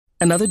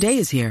Another day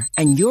is here,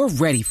 and you're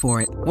ready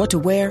for it. What to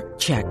wear?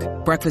 Check.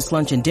 Breakfast,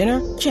 lunch, and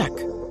dinner? Check.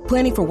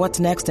 Planning for what's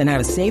next and how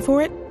to save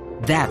for it?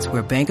 That's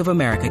where Bank of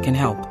America can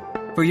help.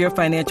 For your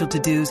financial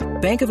to-dos,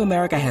 Bank of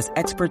America has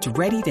experts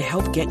ready to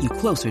help get you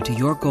closer to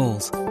your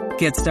goals.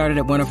 Get started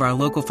at one of our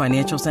local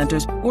financial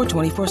centers or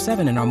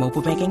 24/7 in our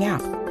mobile banking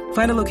app.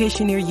 Find a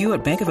location near you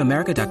at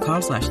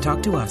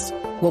bankofamerica.com/talktous.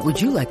 What would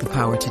you like the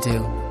power to do?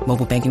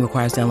 Mobile banking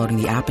requires downloading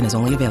the app and is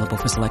only available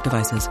for select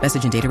devices.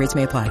 Message and data rates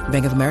may apply.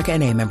 Bank of America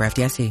N.A., member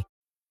FDIC.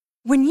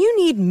 When you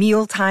need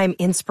mealtime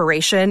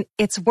inspiration,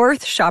 it's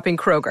worth shopping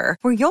Kroger,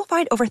 where you'll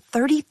find over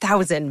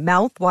 30,000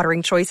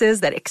 mouth-watering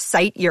choices that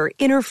excite your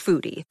inner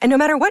foodie. And no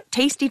matter what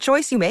tasty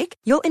choice you make,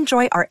 you'll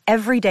enjoy our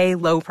everyday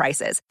low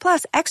prices,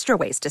 plus extra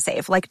ways to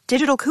save, like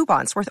digital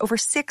coupons worth over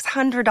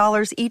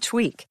 $600 each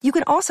week. You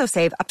can also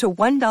save up to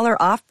 $1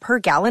 off per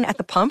gallon at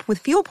the pump with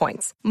fuel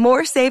points.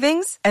 More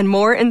savings and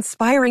more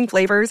inspiring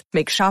flavors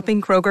make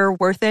shopping Kroger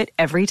worth it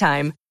every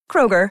time.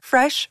 Kroger,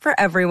 fresh for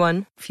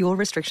everyone. Fuel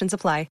restrictions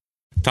apply.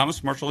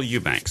 Thomas Marshall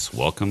Eubanks,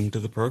 welcome to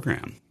the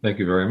program. Thank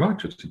you very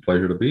much. It's a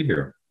pleasure to be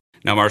here.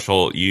 Now,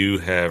 Marshall, you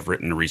have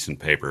written a recent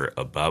paper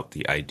about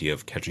the idea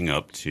of catching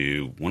up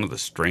to one of the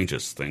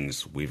strangest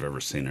things we've ever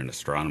seen in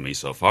astronomy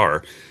so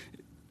far,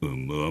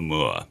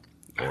 Oumuamua,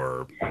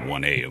 or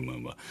 1A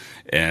Oumuamua.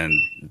 And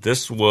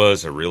this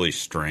was a really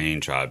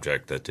strange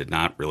object that did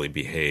not really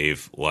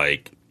behave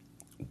like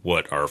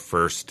what our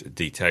first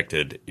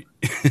detected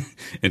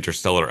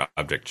interstellar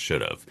object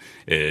should have.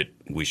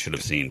 We should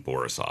have seen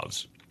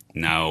Borisov's.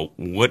 Now,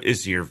 what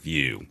is your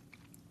view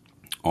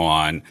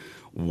on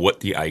what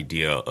the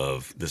idea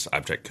of this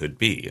object could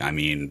be? I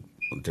mean,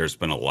 there's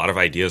been a lot of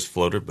ideas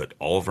floated, but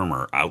all of them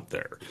are out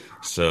there.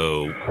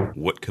 So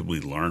what could we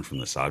learn from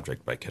this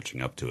object by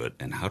catching up to it,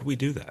 and how do we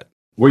do that?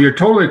 Well, you're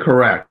totally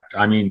correct.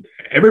 I mean,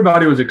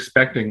 everybody was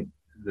expecting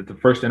that the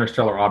first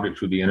interstellar objects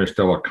would be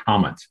interstellar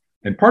comets.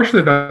 And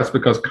partially that's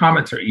because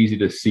comets are easy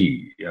to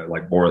see,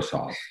 like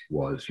Borisov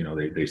was. You know,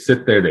 they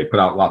sit there, they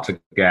put out lots of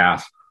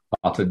gas,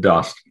 lots of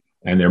dust,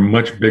 and they're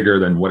much bigger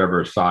than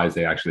whatever size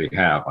they actually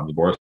have. I mean,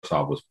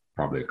 Borisov was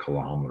probably a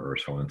kilometer or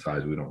so in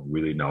size. We don't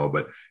really know,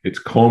 but its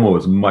coma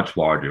was much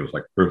larger. It was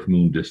like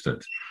Earth-Moon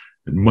distance,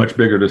 and much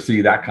bigger to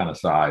see that kind of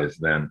size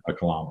than a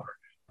kilometer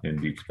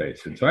in deep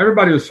space. And so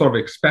everybody was sort of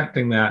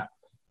expecting that.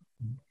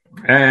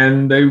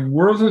 And there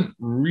wasn't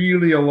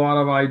really a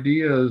lot of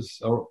ideas.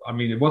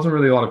 It wasn't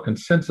really a lot of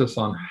consensus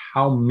on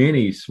how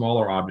many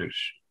smaller objects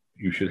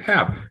you should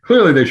have.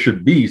 Clearly, there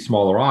should be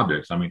smaller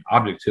objects. I mean,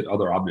 objects hit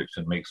other objects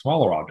and make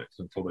smaller objects.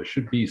 And so there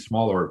should be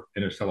smaller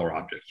interstellar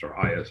objects or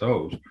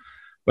ISOs.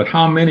 But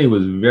how many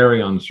was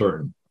very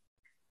uncertain.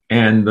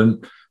 And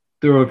then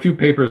there were a few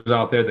papers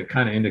out there that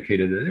kind of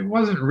indicated that it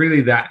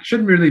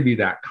shouldn't really be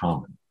that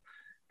common.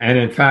 And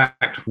in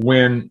fact,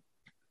 when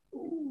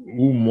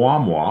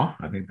Oumuamua,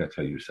 I think that's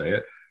how you say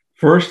it,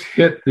 first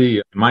hit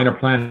the minor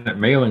planet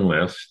mailing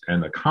list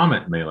and the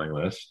comet mailing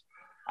list,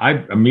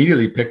 I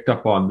immediately picked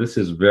up on this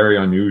is very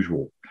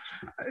unusual.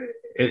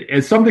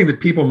 It's something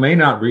that people may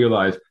not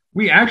realize.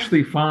 We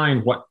actually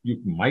find what you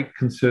might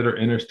consider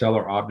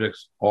interstellar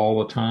objects all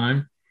the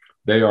time.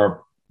 They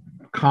are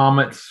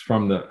comets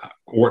from the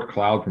Oort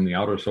cloud from the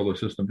outer solar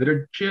system that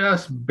are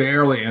just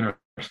barely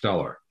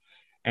interstellar.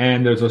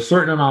 And there's a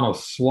certain amount of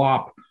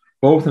slop,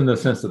 both in the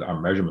sense that our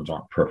measurements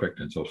aren't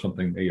perfect. And so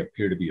something may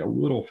appear to be a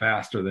little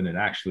faster than it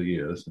actually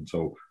is. And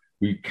so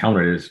we count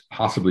it as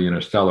possibly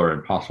interstellar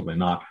and possibly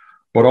not.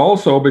 But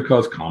also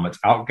because comets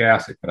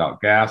outgas, they put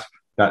out gas.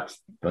 That's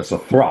a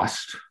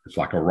thrust. It's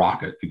like a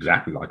rocket,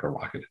 exactly like a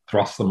rocket. It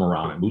thrusts them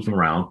around, it moves them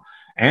around.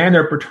 And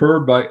they're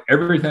perturbed by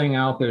everything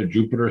out there,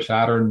 Jupiter,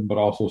 Saturn, but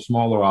also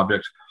smaller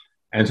objects.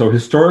 And so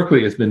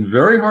historically, it's been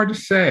very hard to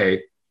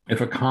say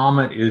if a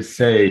comet is,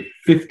 say,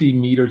 50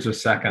 meters a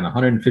second,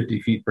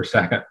 150 feet per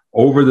second,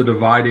 over the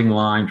dividing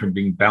line from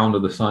being bound to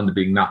the sun to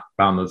being not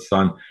bound to the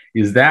sun.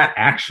 Is that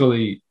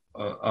actually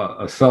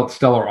a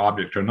stellar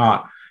object or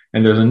not?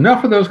 And there's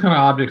enough of those kind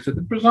of objects that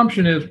the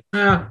presumption is,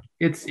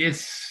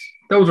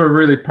 those are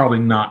really probably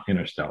not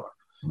interstellar.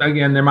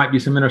 Again, there might be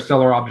some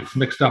interstellar objects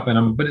mixed up in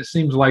them, but it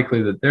seems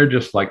likely that they're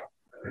just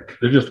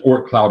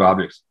Oort cloud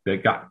objects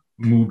that got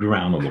moved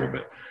around a little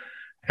bit.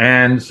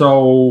 And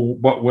so,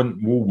 but when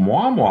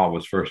Oumuamua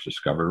was first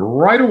discovered,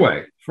 right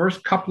away,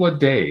 first couple of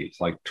days,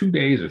 like 2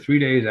 days or 3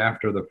 days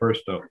after the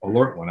first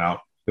alert went out,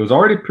 it was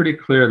already pretty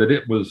clear that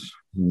it was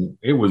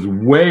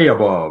way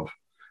above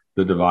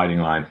the dividing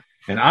line.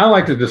 And I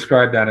like to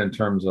describe that in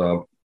terms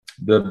of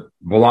the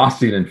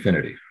velocity at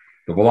infinity.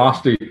 The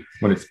velocity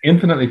when it's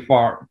infinitely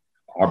far,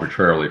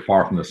 arbitrarily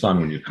far from the sun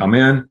when you come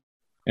in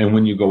and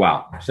when you go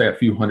out, say a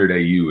few hundred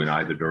AU in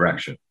either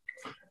direction.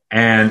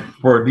 And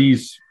for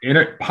these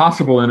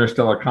possible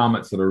interstellar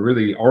comets that are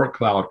really Oort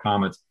cloud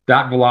comets,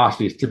 that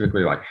velocity is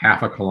typically like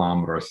half a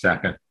kilometer a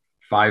second,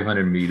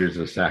 500 meters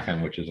a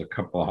second, which is a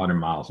couple of hundred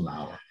miles an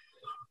hour.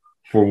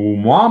 For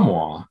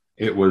Oumuamua,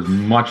 it was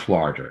much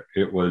larger.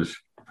 It was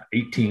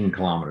 18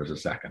 kilometers a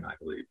second, I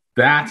believe.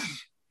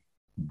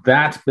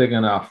 That's big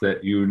enough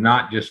that you're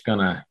not just going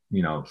to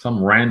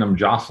some random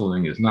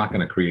jostling is not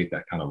going to create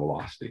that kind of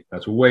velocity.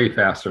 That's way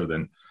faster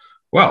than,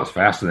 well, it's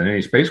faster than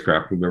any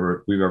spacecraft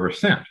we've ever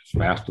sent. It's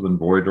faster than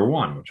Voyager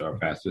 1, which is our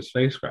fastest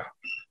spacecraft.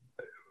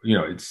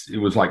 It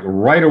was like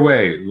right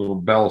away, little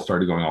bells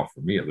started going off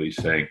for me, at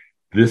least, saying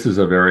this is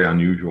a very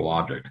unusual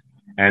object.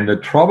 And the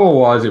trouble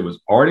was, it was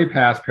already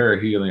past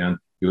perihelion.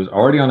 It was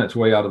already on its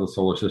way out of the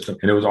solar system,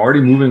 and it was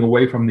already moving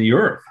away from the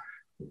Earth.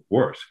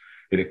 Worse,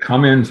 it had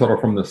come in sort of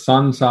from the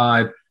sun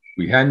side.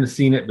 We hadn't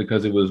seen it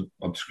because it was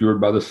obscured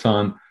by the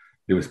sun.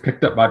 It was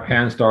picked up by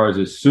pan-stars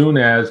as soon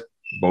as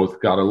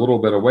both got a little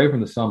bit away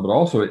from the sun, but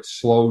also it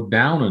slowed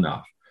down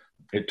enough.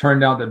 It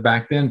turned out that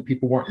back then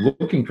people weren't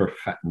looking for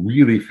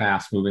really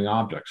fast-moving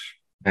objects,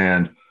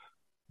 and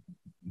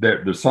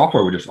the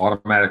software would just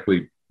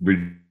automatically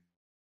reject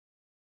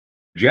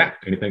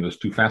anything that's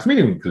too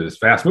fast-moving, because it's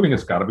fast-moving.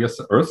 It's got to be an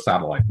Earth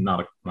satellite,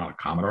 not a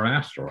comet or an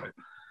asteroid.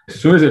 As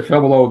soon as it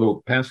fell below the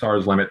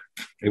pan-stars limit,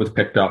 it was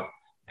picked up.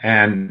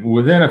 And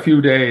within a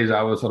few days,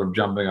 I was sort of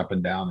jumping up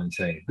and down and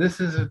saying, this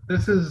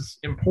is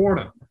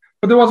important.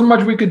 But there wasn't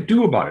much we could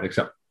do about it,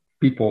 except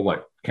people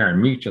like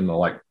Karen Meach and the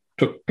like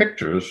took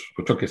pictures,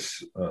 or took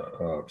his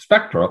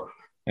spectra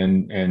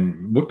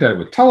and looked at it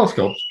with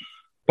telescopes.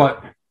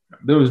 But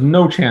there was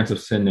no chance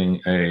of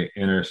sending a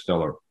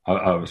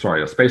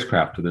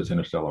spacecraft to this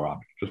interstellar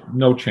object. Just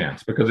no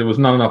chance, because there was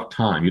not enough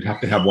time. You'd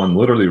have to have one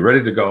literally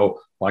ready to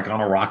go, like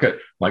on a rocket,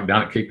 like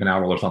down at Cape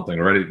Canaveral or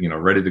something, ready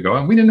to go.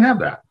 And we didn't have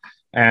that.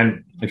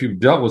 And if you've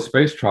dealt with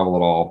space travel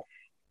at all,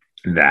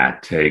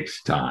 that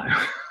takes time.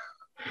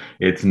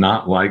 It's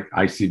not like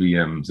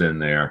ICBMs in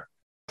their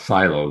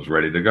silos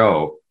ready to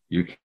go.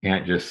 You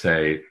can't just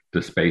say to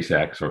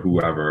SpaceX or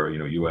whoever,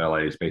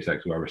 ULA,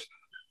 SpaceX, whoever,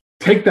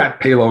 take that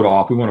payload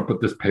off. We want to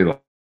put this payload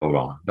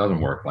on. It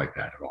doesn't work like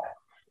that at all.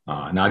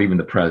 Not even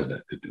the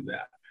president could do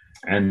that.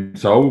 And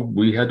so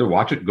we had to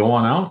watch it go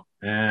on out.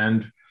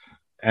 And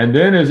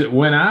then as it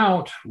went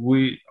out,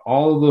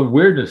 all the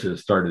weirdnesses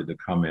started to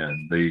come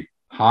in. The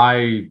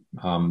high,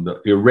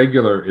 the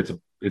irregular, it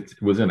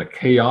was in a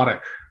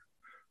chaotic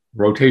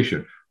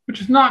rotation,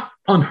 which is not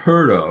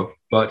unheard of,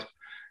 but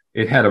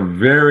it had a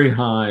very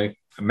high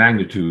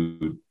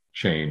magnitude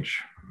change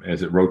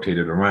as it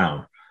rotated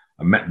around.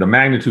 The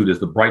magnitude is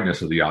the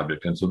brightness of the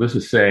object. And so this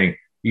is saying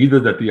either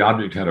that the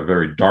object had a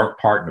very dark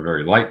part and a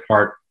very light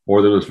part,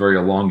 or that it was very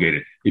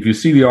elongated. If you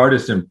see the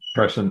artist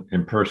impressions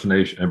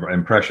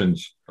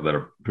that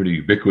are pretty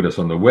ubiquitous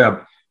on the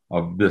web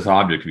of this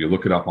object, if you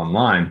look it up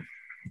online,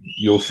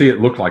 you'll see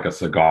it look like a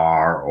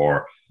cigar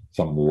or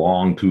some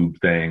long tube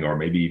thing, or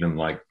maybe even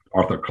like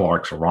Arthur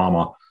Clarke's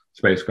Rama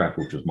spacecraft,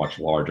 which was much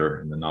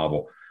larger in the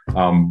novel.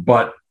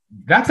 But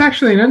that's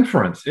actually an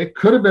inference. It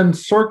could have been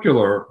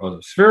circular or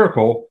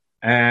spherical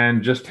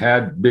and just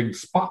had big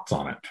spots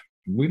on it.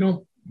 We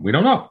don't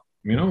know.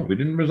 We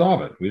didn't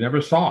resolve it. We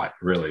never saw it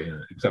really,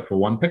 except for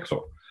one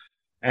pixel.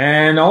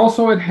 And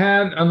also it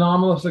had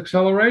anomalous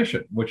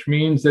acceleration, which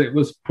means that it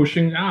was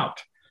pushing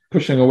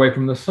away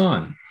from the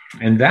sun.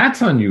 And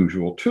that's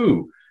unusual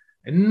too.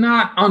 And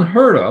not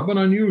unheard of, but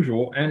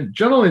unusual. And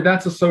generally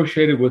that's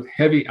associated with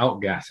heavy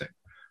outgassing,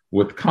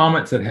 with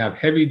comets that have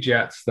heavy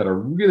jets that are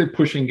really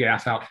pushing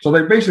gas out. So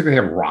they basically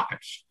have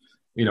rockets.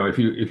 If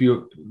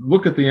you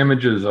look at the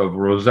images of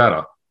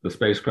Rosetta, the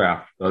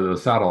spacecraft, the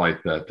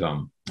satellite that,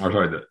 the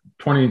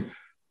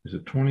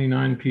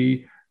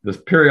 29P, this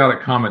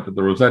periodic comet that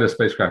the Rosetta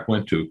spacecraft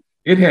went to,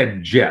 it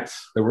had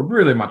jets that were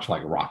really much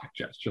like rocket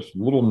jets, just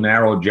little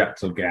narrow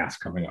jets of gas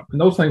coming up.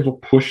 And those things will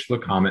push the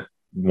comet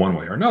one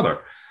way or another.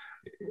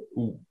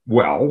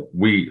 Well,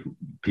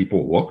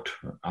 people looked.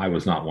 I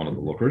was not one of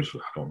the lookers. I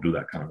don't do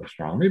that kind of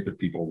astronomy, but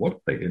people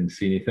looked. They didn't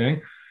see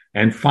anything.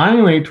 And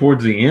finally,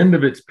 towards the end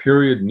of its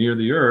period near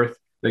the Earth,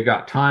 they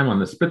got time on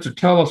the Spitzer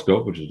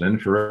telescope, which is an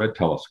infrared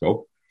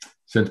telescope,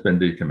 since been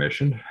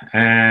decommissioned.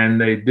 And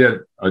they did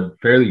a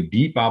fairly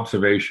deep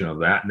observation of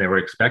that. And they were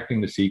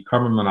expecting to see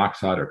carbon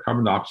monoxide or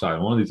carbon dioxide,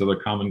 one of these other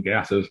common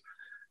gases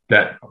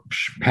that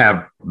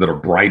are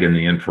bright in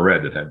the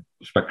infrared, that have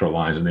spectral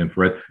lines in the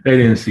infrared. They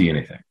didn't see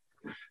anything.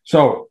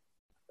 So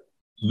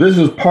this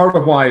is part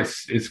of why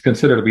it's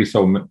considered to be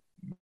so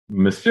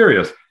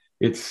mysterious.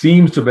 It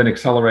seems to have been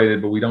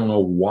accelerated, but we don't know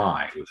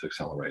why it was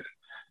accelerated.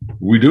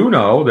 We do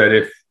know that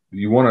if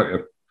you want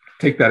to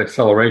take that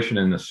acceleration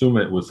and assume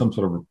it was some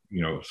sort of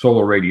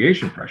solar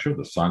radiation pressure,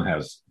 the sun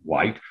has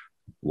light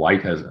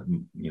has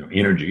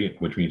energy,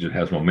 which means it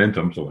has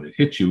momentum. So when it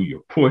hits you,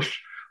 you're pushed.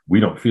 We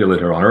don't feel it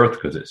here on Earth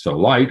because it's so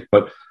light,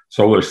 but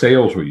solar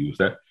sails will use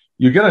that.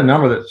 You get a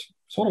number that's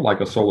sort of like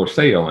a solar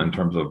sail in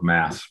terms of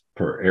mass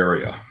per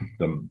area.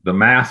 The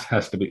mass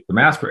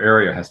per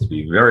area has to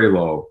be very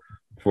low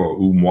for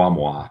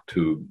Oumuamua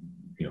to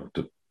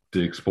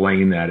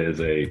explain that as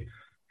a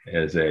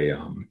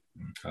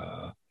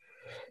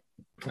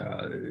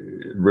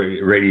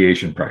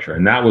radiation pressure.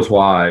 And that was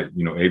why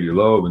Avi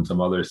Loeb and some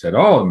others said,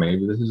 oh,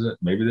 maybe this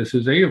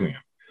is alien.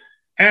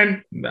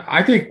 And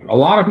I think a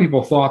lot of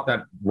people thought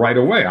that right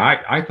away.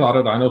 I thought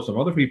it. I know some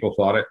other people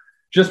thought it,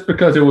 just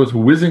because it was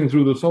whizzing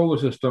through the solar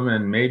system,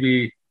 and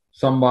maybe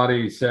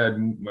somebody said,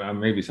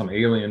 maybe some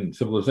alien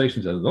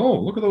civilization says, oh,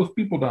 look at those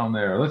people down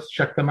there. Let's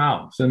check them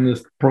out. Send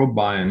this probe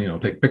by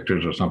and, take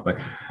pictures or something.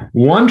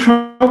 One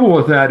trouble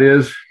with that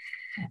is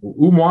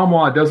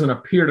Oumuamua doesn't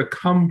appear to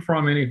come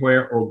from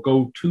anywhere or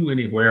go to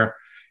anywhere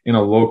in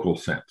a local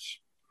sense.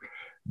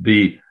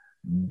 The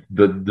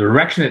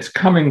direction it's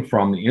coming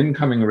from, the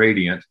incoming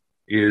radiant,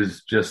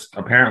 is just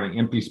apparently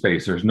empty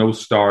space. There's no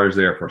stars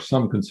there for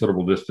some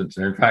considerable distance.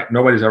 And in fact,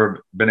 nobody's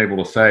ever been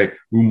able to say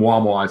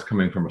Oumuamua is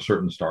coming from a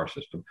certain star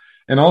system.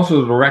 And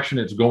also the direction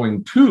it's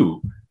going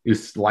to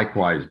is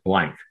likewise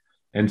blank.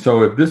 And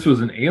so if this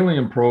was an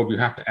alien probe, you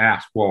have to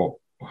ask,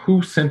 well,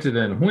 who sent it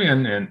and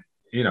when? And,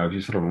 if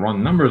you sort of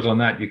run numbers on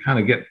that, you kind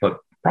of get, but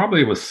probably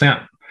it was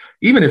sent,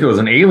 even if it was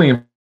an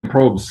alien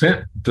probe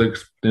sent to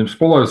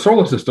explore the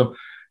solar system,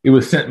 it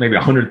was sent maybe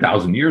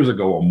 100,000 years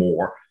ago or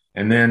more.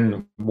 And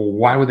then, well,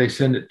 why would they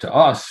send it to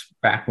us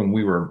back when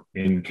we were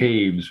in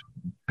caves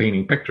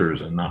painting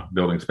pictures and not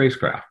building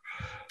spacecraft?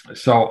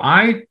 So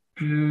I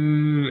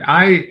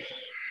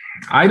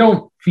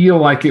don't feel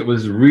like it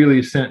was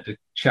really sent to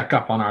check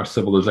up on our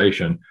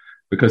civilization,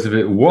 because if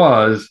it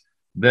was,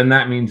 then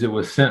that means it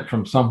was sent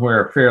from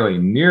somewhere fairly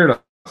near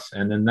to us.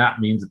 And then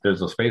that means that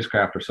there's a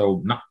spacecraft or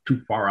so not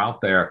too far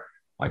out there,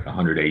 like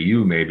 100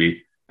 AU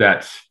maybe,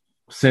 that's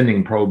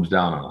sending probes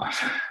down on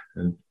us.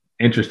 An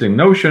interesting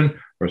notion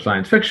for a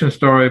science fiction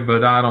story,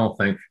 but I don't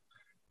think,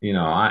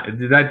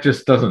 that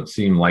just doesn't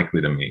seem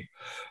likely to me.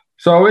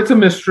 So it's a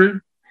mystery.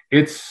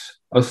 It's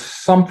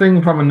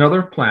something from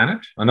another planet,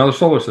 another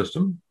solar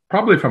system,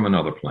 probably from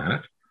another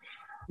planet.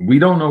 We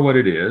don't know what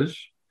it is.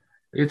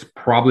 It's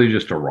probably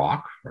just a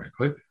rock,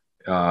 frankly.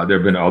 There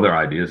have been other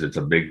ideas. It's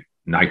a big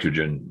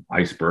nitrogen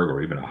iceberg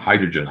or even a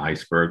hydrogen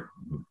iceberg.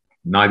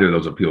 Neither of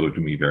those appeal to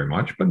me very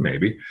much, but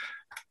maybe.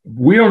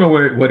 We don't know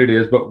what it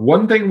is, but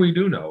one thing we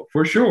do know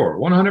for sure,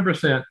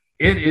 100%,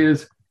 it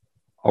is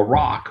a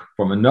rock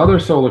from another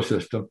solar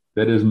system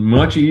that is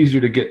much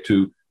easier to get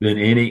to than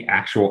any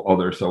actual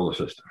other solar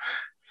system.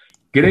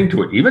 Getting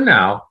to it, even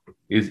now,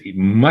 is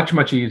much,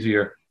 much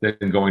easier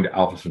than going to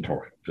Alpha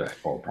Centauri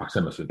or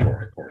Proxima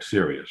Centauri or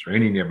Sirius or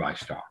any nearby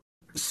star.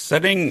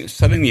 Setting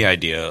the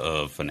idea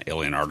of an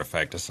alien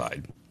artifact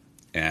aside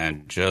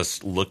and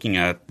just looking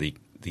at the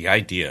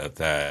idea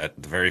that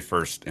the very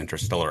first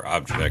interstellar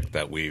object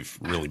that we've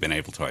really been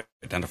able to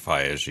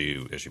identify, as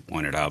you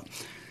pointed out,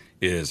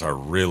 is a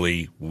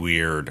really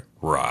weird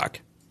rock,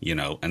 and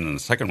then the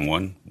second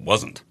one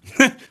wasn't.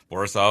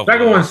 Borisov.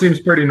 Second one seems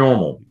pretty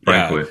normal,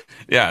 frankly.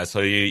 Yeah. So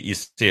you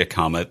see a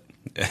comet,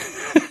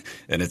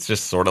 and it's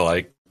just sort of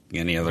like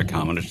any other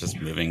comet. It's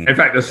just moving. In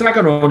fact, the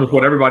second one is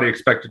what everybody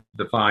expected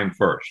to find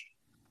first.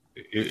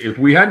 If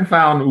we hadn't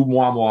found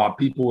Oumuamua,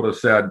 people would have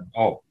said,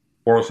 "Oh,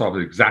 Borisov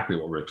is exactly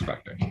what we're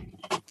expecting."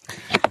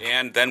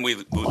 And then we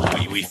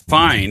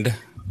find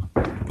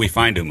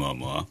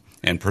Oumuamua,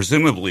 and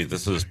presumably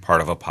this is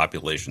part of a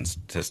population,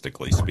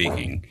 statistically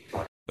speaking.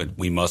 But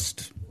we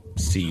must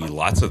see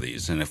lots of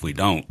these, and if we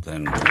don't,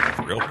 then we have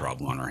a real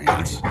problem on our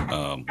hands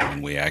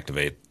when we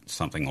activate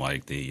something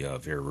like the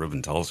Vera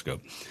Rubin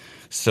telescope.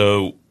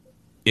 So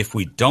if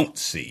we don't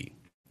see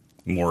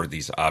more of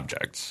these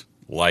objects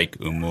like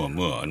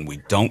Oumuamua, and we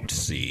don't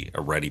see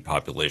a ready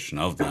population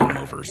of them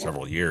over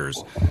several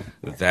years,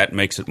 that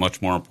makes it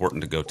much more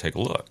important to go take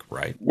a look,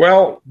 right?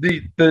 Well,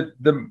 the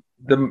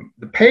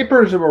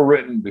papers that were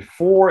written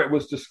before it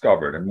was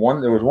discovered, and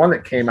there was one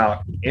that came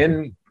out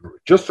in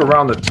just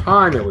around the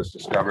time it was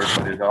discovered,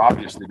 but it had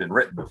obviously been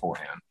written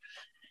beforehand,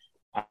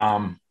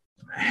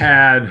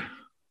 had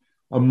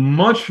a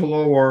much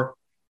lower.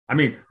 I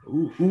mean,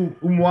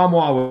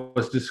 Oumuamua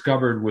was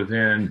discovered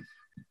within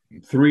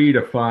 3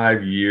 to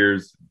 5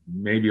 years,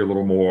 maybe a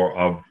little more,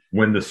 of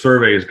when the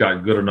surveys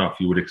got good enough,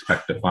 you would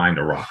expect to find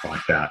a rock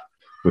like that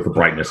with a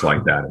brightness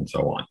like that and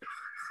so on.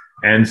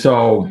 And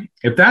so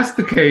if that's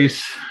the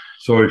case,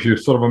 so if you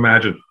sort of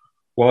imagine,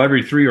 well,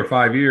 every 3 or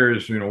 5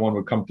 years, one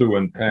would come through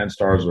and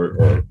Pan-STARRS or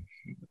the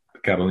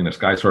Catalina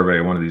Sky Survey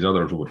or one of these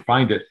others would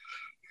find it,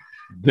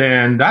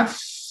 then that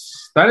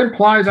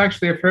implies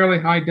actually a fairly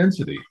high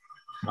density,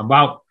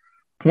 about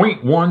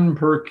 0.1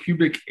 per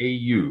cubic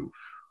AU,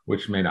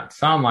 which may not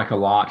sound like a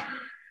lot,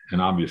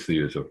 and obviously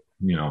is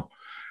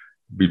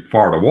be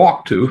far to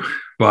walk to,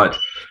 but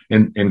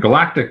in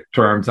galactic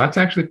terms, that's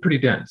actually pretty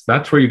dense.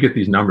 That's where you get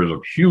these numbers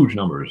of huge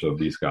numbers of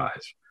these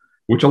guys,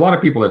 which a lot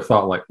of people have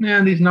thought like,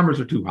 man, these numbers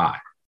are too high.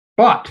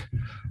 But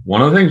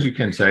one of the things you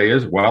can say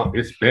is, well, that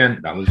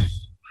was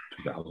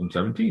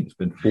 2017. It's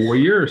been 4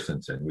 years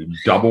since then. We've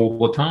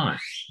doubled the time.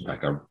 In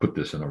fact, I put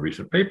this in a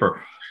recent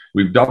paper.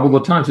 We've doubled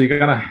the time. So you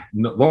got to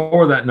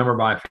lower that number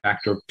by a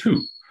factor of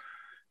 2.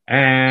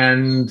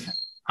 And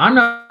I'm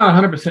not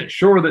 100%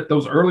 sure that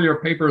those earlier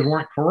papers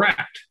weren't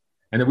correct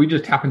and that we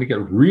just happened to get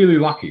really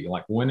lucky,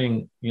 like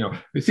winning, You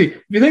see,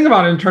 if you think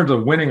about it in terms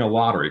of winning a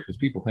lottery, because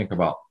people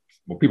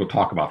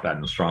talk about that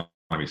in astronomy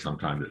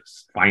sometimes,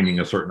 it's finding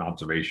a certain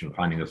observation,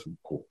 finding a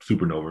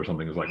supernova or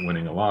something is like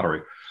winning a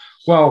lottery.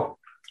 Well,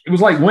 it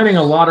was like winning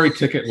a lottery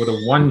ticket with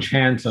a 1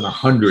 chance in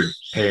 100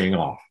 paying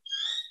off.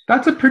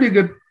 That's a pretty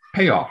good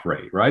payoff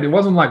rate, right? It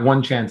wasn't like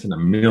one chance in a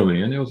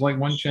million. It was like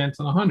one chance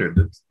in 100.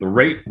 It's the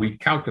rate we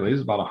calculate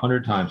is about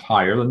 100 times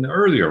higher than the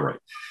earlier rate.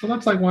 So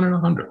that's like 1 in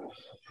 100.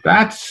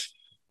 That's,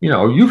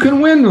 you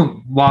can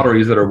win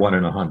lotteries that are 1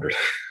 in 100.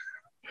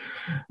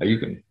 You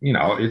can,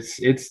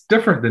 it's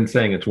different than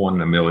saying it's 1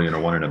 in a million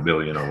or 1 in a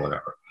billion or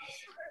whatever.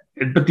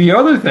 But the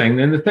other thing,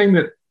 and the thing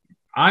that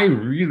I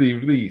really,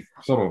 really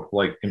sort of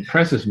like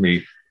impresses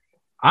me,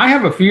 I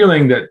have a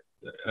feeling that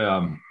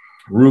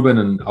Rubin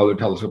and other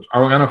telescopes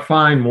are going to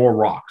find more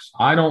rocks.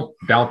 I don't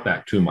doubt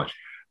that too much.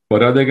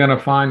 But are they going to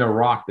find a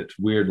rock that's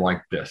weird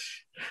like this?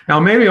 Now,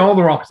 maybe all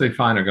the rocks they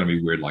find are going to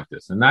be weird like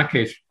this. In that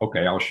case,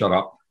 okay, I'll shut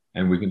up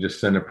and we can just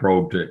send a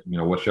probe to,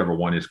 whichever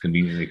one is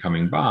conveniently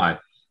coming by.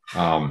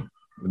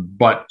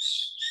 But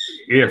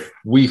if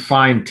we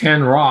find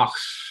 10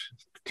 rocks,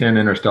 10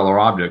 interstellar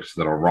objects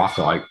that are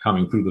rock-like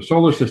coming through the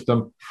solar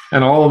system,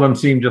 and all of them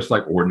seem just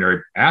like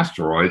ordinary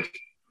asteroids,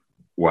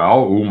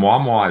 well,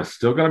 Oumuamua is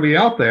still going to be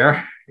out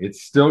there.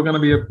 It's still going to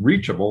be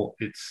reachable.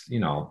 It's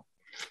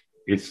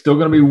still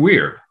going to be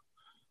weird.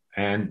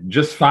 And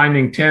just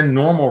finding 10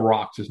 normal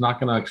rocks is not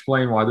going to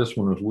explain why this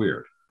one was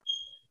weird.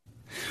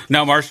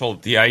 Now, Marshall,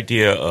 the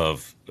idea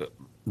of,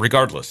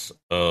 regardless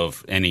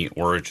of any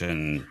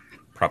origin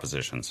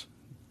propositions,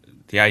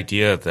 the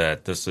idea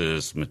that this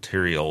is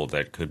material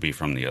that could be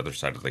from the other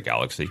side of the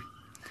galaxy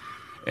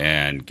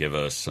and give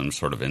us some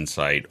sort of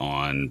insight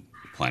on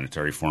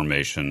planetary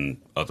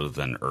formation other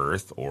than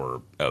Earth,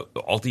 or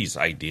all these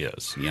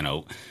ideas.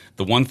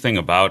 The one thing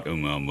about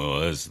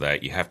Oumuamua is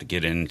that you have to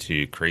get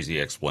into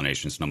crazy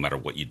explanations no matter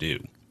what you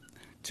do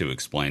to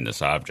explain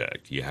this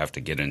object. You have to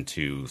get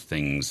into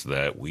things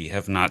that we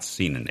have not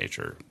seen in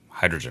nature,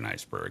 hydrogen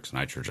icebergs,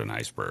 nitrogen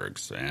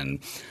icebergs, and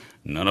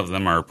none of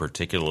them are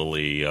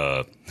particularly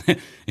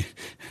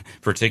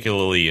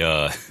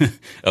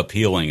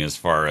appealing as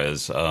far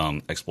as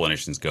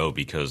explanations go,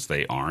 because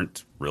they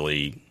aren't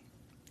really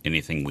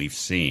anything we've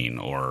seen,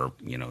 or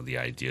the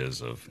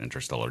ideas of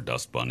interstellar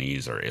dust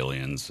bunnies or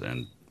aliens,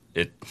 and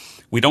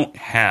we don't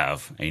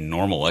have a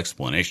normal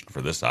explanation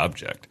for this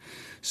object.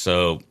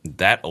 So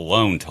that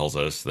alone tells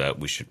us that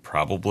we should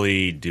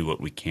probably do what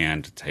we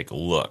can to take a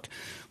look.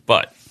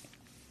 But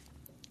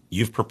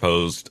you've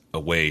proposed a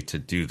way to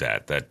do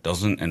that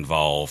doesn't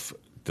involve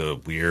the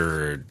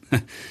weird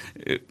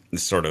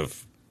sort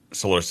of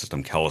solar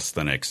system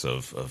calisthenics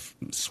of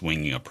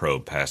swinging a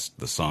probe past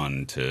the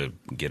sun to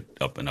get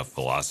up enough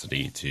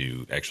velocity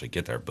to actually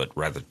get there, but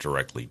rather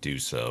directly do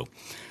so.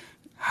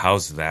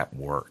 How's that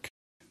work?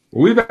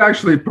 We've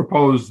actually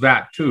proposed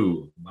that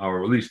too,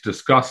 or at least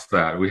discussed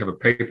that. We have a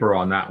paper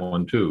on that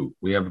one too.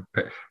 We have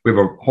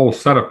a whole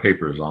set of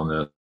papers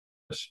on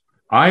this.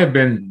 I have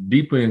been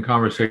deeply in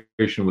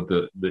conversation with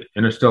the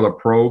interstellar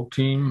probe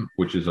team,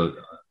 which is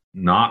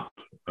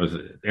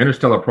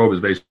interstellar probe is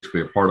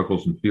basically a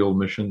particles and field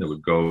mission that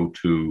would go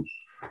to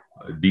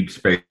deep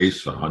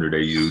space, 100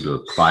 AU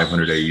to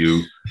 500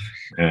 AU,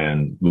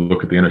 and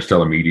look at the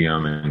interstellar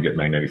medium and get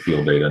magnetic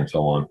field data and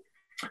so on.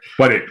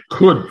 But it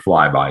could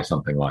fly by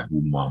something like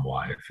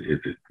Oumuamua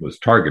if it was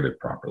targeted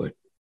properly.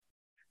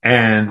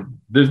 And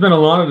there's been a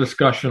lot of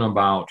discussion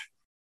about,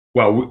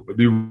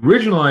 the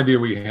original idea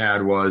we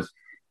had was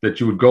that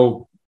you would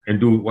go and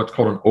do what's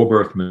called an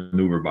Oberth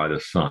maneuver by the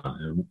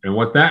sun. And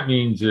what that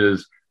means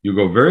is you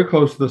go very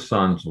close to the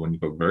sun. So when you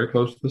go very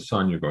close to the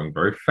sun, you're going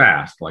very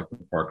fast, like the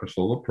Parker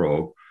Solar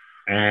Probe.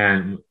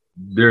 And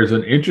there's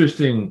an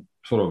interesting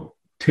sort of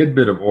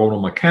tidbit of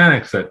orbital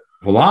mechanics that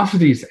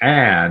velocities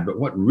add, but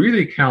what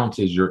really counts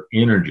is your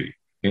energy.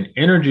 And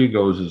energy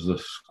goes as a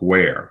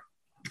square.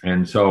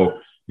 And so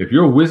if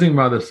you're whizzing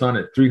by the sun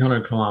at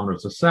 300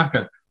 kilometers a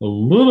second, a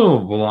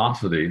little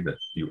velocity that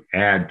you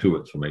add to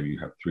it, so maybe you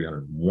have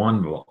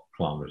 301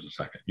 kilometers a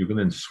second, you can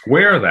then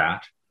square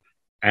that.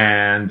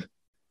 And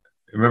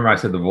remember, I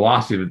said the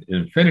velocity of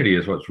infinity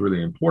is what's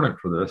really important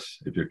for this.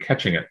 If you're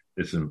catching it,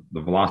 the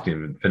velocity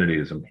of infinity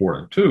is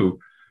important too.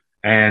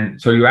 And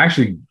so you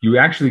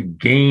actually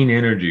gain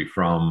energy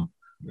from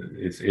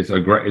it's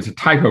a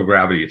type of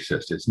gravity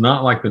assist. It's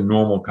not like the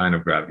normal kind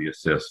of gravity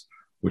assist,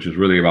 which is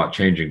really about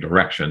changing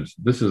directions.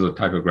 This is a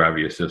type of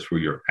gravity assist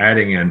where you're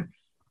adding in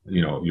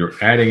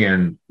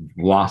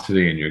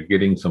velocity and you're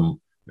getting some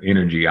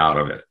energy out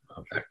of it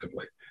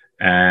effectively.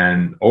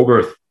 And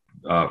Oberth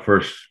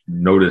first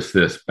noticed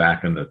this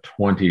back in the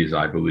 20s,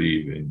 I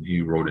believe, and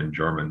he wrote in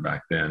German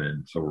back then,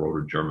 and so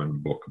wrote a German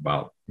book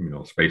about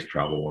space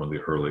travel, one of the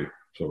early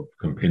sort of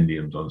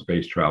compendiums on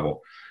space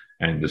travel,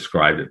 and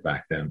described it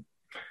back then.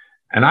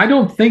 And I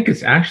don't think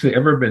it's actually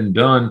ever been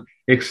done,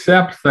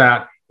 except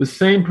that the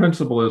same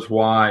principle is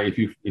why if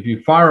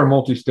you fire a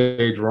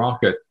multi-stage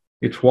rocket,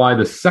 it's why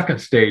the second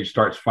stage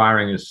starts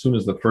firing as soon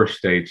as the first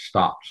stage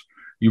stops.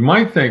 You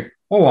might think,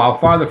 oh, I'll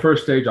fire the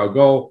first stage,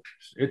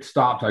 it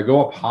stops, I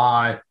go up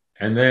high,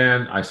 and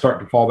then I start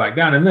to fall back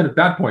down. And then at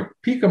that point,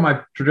 peak of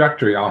my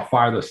trajectory, I'll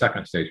fire the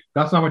second stage.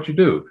 That's not what you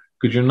do,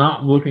 because you're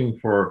not looking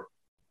for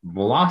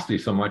velocity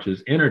so much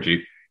as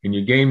energy. And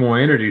you gain more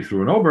energy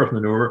through an Oberth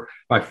maneuver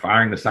by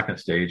firing the second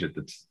stage at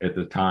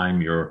the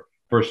time your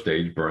first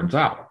stage burns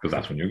out because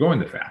that's when you're going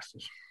the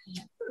fastest.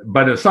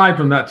 But aside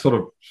from that sort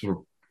of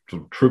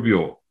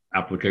trivial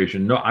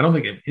application, no, I don't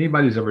think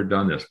anybody's ever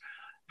done this.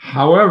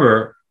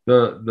 However,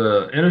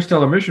 the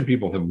interstellar mission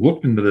people have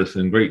looked into this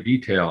in great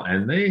detail,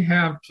 and they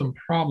have some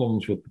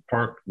problems with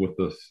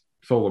the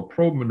solar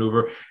probe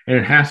maneuver, and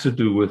it has to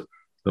do with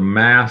the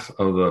mass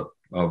of the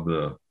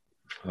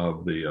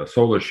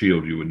solar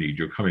shield you would need.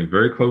 You're coming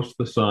very close to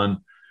the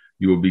sun.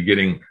 You will be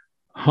getting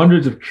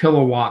hundreds of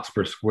kilowatts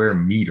per square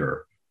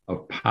meter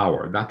of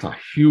power. That's a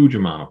huge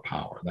amount of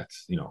power.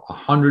 That's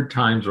 100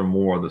 times or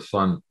more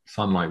the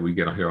sunlight we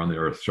get here on the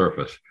Earth's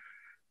surface,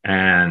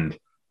 and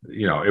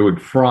it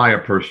would fry a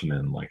person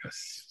in like a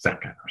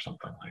second or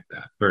something like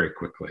that, very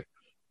quickly.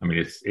 I mean,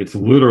 it's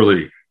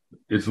literally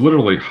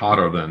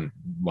hotter than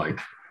like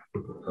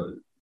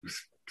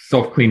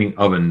self-cleaning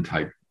oven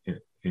type,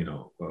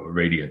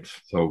 radiance.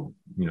 So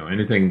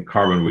anything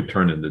carbon would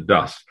turn into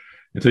dust,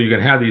 and so you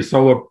can have these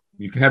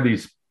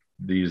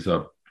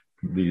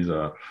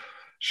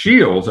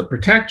shields that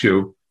protect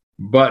you,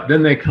 but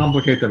then they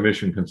complicate the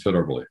mission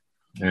considerably.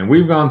 And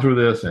we've gone through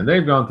this, and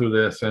they've gone through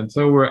this, and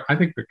so I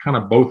think they're kind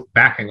of both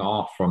backing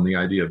off from the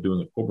idea of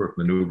doing a cobalt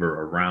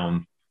maneuver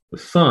around the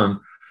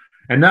sun,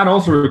 and that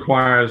also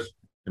requires,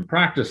 in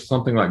practice,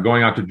 something like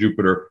going out to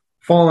Jupiter,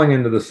 falling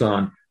into the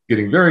sun,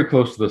 getting very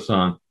close to the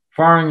sun,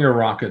 firing your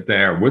rocket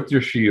there with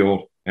your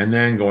shield, and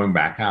then going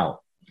back out.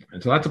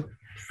 And so that's a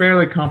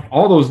fairly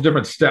all those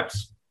different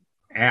steps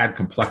add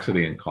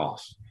complexity and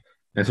cost.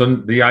 And so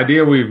the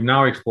idea we've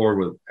now explored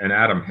with, and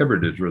Adam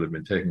Hibbert has really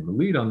been taking the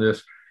lead on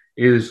this,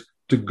 is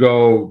to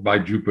go by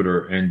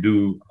Jupiter and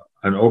do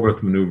an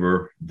over-Earth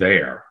maneuver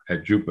there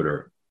at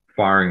Jupiter,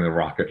 firing the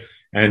rocket.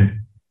 And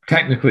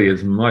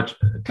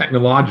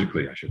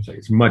technologically, I should say,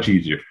 it's much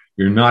easier.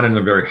 You're not in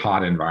a very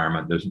hot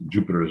environment.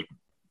 Jupiter's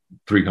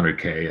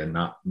 300K and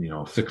not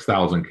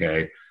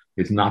 6,000K.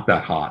 It's not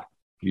that hot.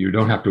 You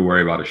don't have to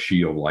worry about a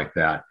shield like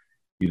that.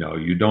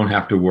 You don't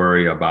have to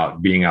worry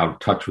about being out of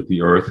touch with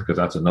the Earth, because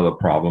that's another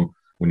problem.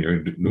 When you're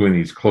doing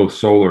these close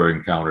solar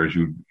encounters,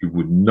 you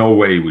would no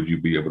way would you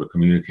be able to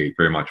communicate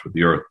very much with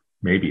the Earth,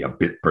 maybe a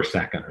bit per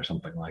second or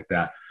something like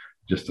that,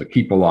 just to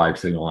keep a live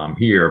signal, I'm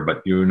here,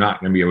 but you're not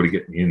going to be able to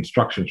get the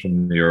instructions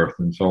from the Earth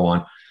and so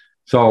on.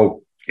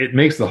 So it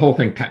makes the whole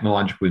thing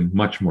technologically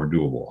much more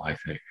doable, I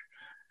think.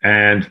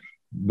 And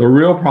the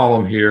real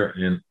problem here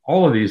in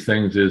all of these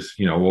things is,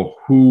 would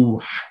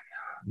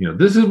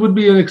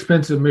be an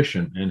expensive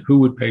mission, and who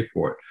would pay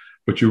for it?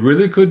 But you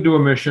really could do a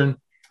mission.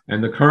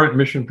 And the current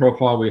mission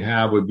profile we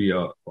have would be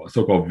a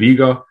so-called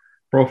Vega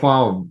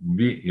profile,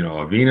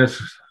 a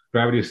Venus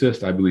gravity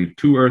assist, I believe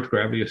 2 Earth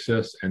gravity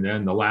assists, and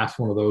then the last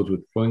one of those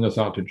would fling us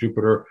out to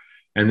Jupiter.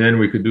 And then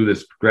we could do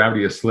this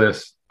gravity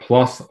assist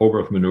plus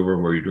over-Earth maneuver,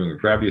 where you're doing a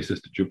gravity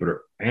assist to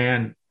Jupiter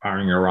and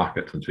firing your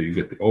rockets, and so you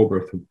get the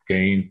over-Earth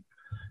gain,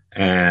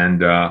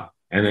 and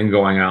then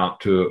going out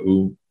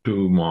to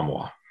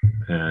Oumuamua.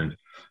 And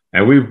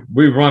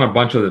we've run a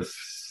bunch of the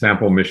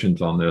sample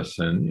missions on this,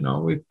 and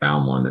we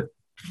found one that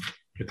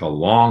it's a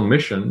long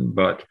mission,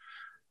 but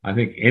I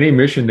think any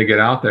mission to get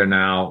out there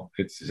now,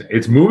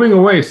 it's moving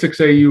away 6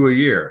 AU a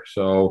year.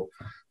 So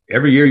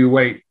every year you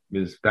wait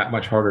is that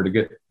much harder to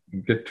get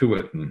to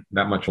it, and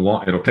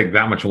it'll take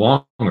that much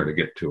longer to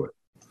get to it.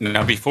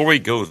 Now, before we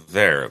go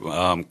there,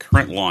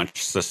 current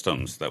launch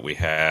systems that we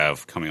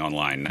have coming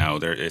online now,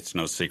 it's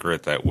no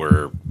secret that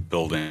we're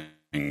building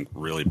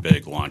really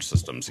big launch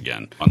systems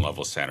again on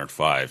level Saturn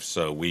V,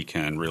 so we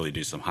can really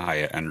do some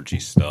high energy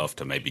stuff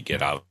to maybe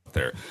get out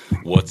there.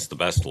 What's the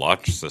best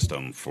launch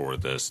system for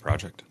this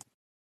project?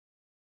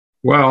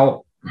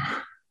 Well,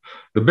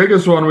 the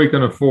biggest one we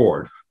can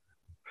afford,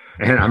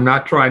 and I'm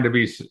not trying to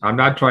be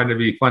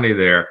funny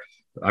there.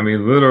 I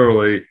mean,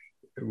 literally,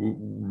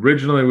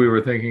 originally we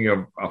were thinking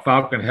of a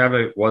Falcon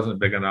Heavy. It wasn't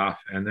big enough,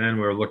 and then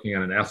we were looking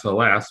at an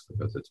SLS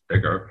because it's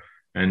bigger.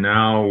 And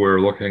now we're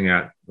looking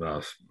at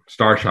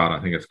Starshot, I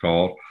think it's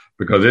called,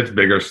 because it's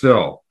bigger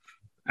still.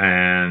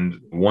 And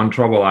one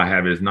trouble I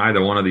have is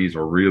neither one of these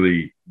are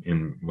really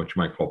in what you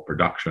might call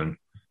production.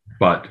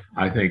 But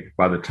I think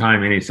by the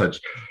time any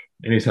such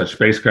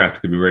spacecraft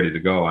could be ready to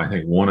go, I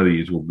think one of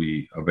these will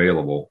be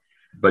available.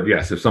 But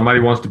yes, if somebody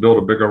wants to build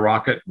a bigger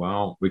rocket,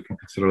 well, we can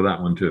consider that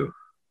one too.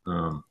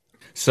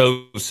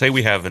 So say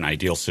we have an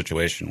ideal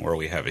situation where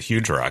we have a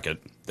huge rocket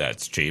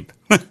that's cheap,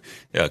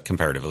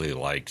 comparatively,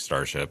 like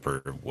Starship or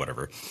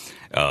whatever.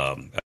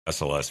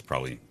 SLS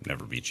probably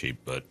never be cheap,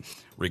 but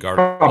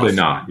regardless. Probably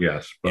not,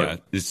 yes.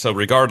 But. Yeah, so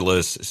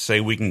regardless, say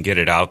we can get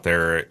it out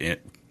there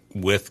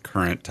with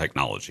current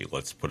technology.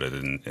 Let's put it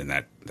in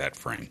that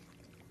frame.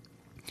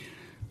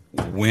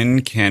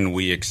 When can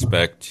we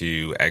expect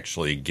to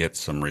actually get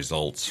some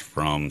results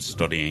from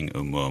studying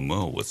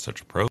Oumuamua with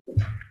such a probe?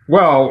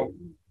 Well,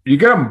 you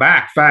get them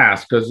back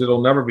fast because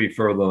it'll never be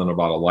further than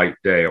about a light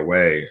day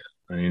away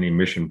in any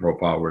mission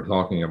profile we're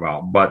talking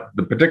about. But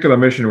the particular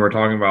mission we're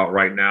talking about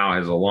right now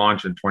has a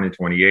launch in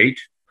 2028,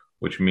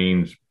 which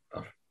means,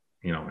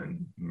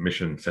 in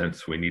mission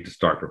sense, we need to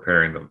start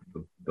preparing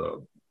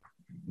the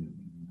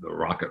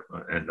rocket,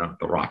 and not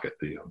the rocket,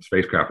 the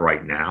spacecraft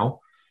right now.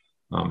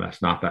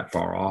 That's not that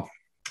far off,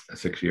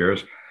 6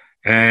 years,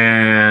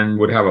 and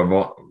would have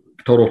a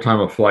total time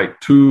of flight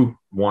to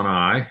one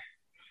eye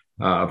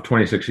of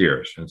 26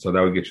 years. And so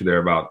that would get you there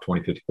about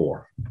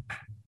 2054,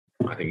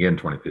 I think in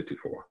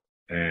 2054.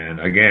 And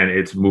again,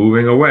 it's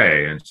moving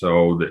away. And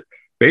so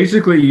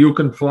basically you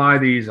can fly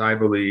these, I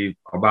believe,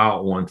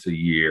 about once a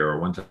year or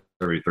once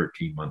every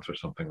 13 months or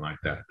something like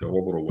that. The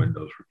orbital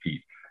windows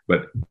repeat.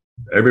 But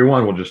every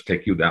one will just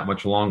take you that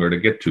much longer to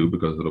get to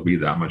because it'll be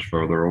that much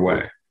further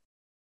away.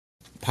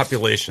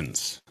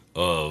 Populations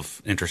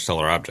of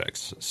interstellar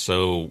objects.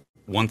 So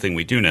one thing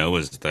we do know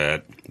is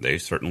that they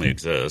certainly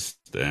exist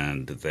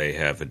and they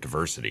have a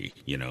diversity.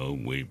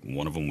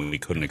 One of them we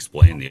couldn't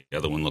explain. The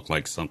other one looked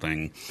like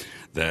something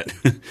that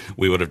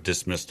we would have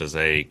dismissed as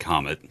a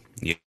comet,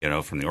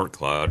 from the Oort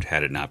cloud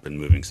had it not been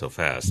moving so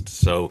fast.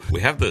 So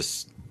we have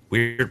this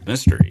weird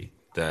mystery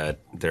that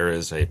there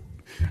is a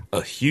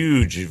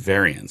huge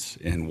variance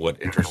in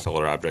what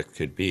interstellar object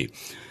could be.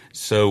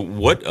 So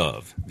what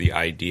of the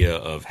idea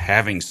of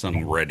having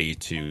something ready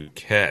to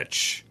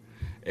catch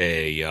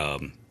a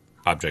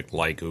object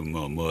like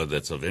Oumuamua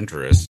that's of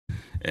interest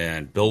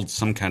and build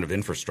some kind of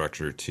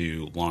infrastructure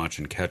to launch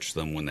and catch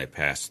them when they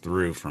pass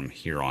through from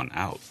here on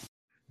out?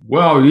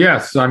 Well,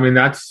 yes. I mean,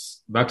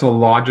 that's a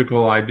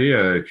logical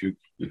idea. If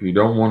you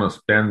don't want to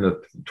spend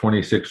the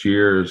 26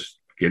 years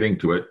getting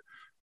to it,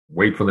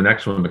 wait for the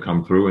next one to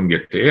come through and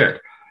get to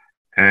it.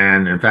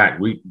 And in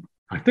fact,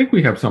 I think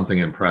we have something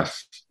in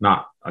press,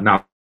 not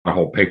a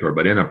whole paper,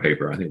 but in a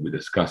paper. I think we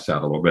discussed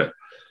that a little bit.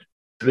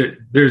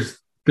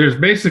 There's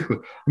basically,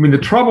 I mean, the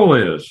trouble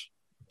is,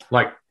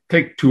 like,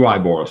 take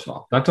 2I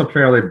Borisov. That's a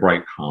fairly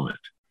bright comet.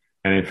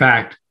 And in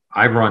fact,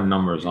 I've run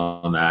numbers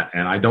on that,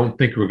 and I don't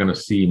think we're going to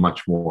see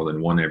much more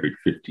than one every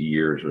 50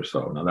 years or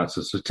so. Now, that's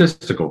a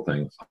statistical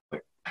thing,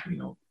 like,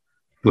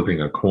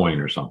 flipping a coin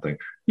or something.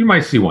 You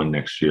might see one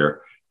next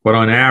year, but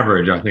on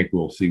average, I think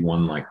we'll see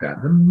one like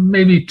that,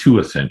 maybe 2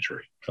 a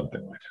century,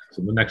 something like that.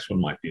 So the next one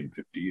might be in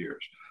 50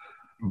 years.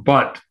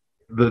 But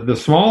the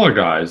smaller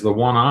guys, the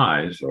one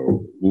eyes,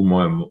 or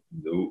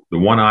the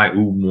one eye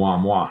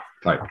Oumuamua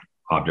type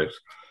objects,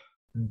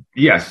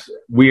 yes,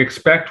 we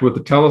expect with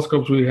the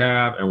telescopes we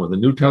have and with the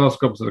new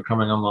telescopes that are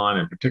coming online,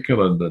 in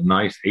particular the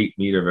nice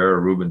 8-meter Vera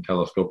Rubin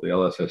telescope, the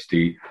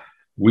LSST,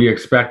 we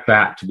expect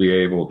that to be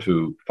able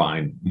to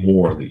find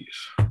more of these.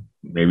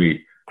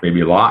 Maybe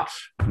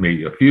lots,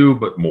 maybe a few,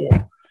 but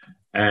more.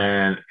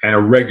 And a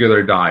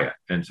regular diet.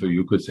 And so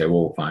you could say,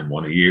 well, we'll find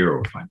one a year,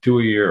 or we'll find 2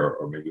 a year,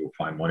 or maybe we'll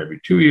find one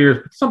every 2 years,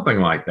 but something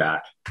like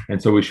that.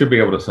 And so we should be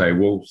able to say,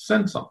 we'll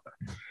send something.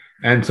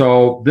 And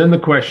so then the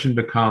question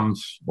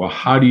becomes, well,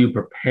 how do you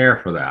prepare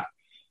for that?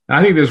 And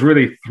I think there's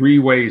really 3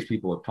 ways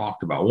people have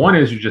talked about. One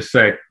is you just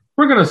say,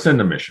 we're going to send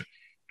a mission.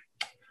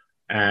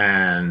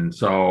 And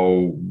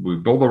so we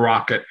build a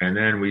rocket and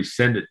then we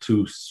send it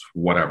to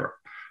whatever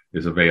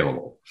is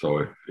available. So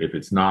if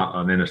it's not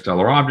an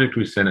interstellar object,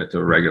 we send it to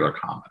a regular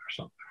comet or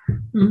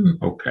something.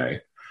 Mm-hmm. Okay.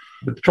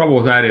 But the trouble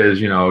with that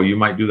is, you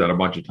might do that a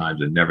bunch of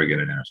times and never get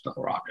an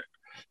interstellar object.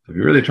 So if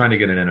you're really trying to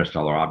get an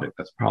interstellar object,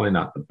 that's probably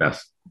not the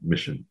best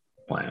mission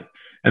plan.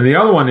 And the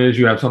other one is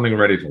you have something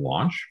ready to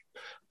launch.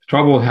 The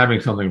trouble with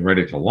having something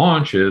ready to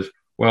launch is,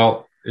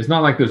 well, it's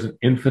not like there's an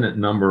infinite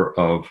number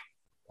of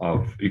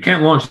you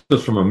can't launch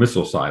this from a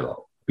missile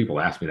silo.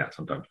 People ask me that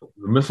sometimes.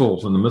 The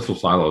missiles and the missile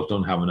silos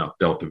don't have enough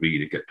delta V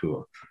to get to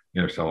an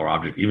interstellar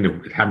object, even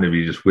if it happened to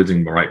be just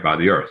whizzing right by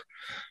the Earth.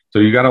 So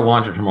you got to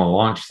launch it from a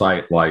launch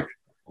site like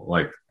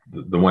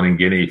the one in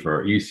Guinea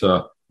for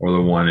ESA, or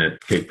the one at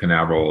Cape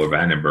Canaveral or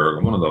Vandenberg,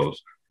 or one of those.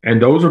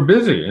 And those are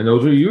busy and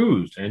those are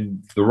used.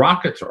 And the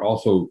rockets are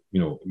also,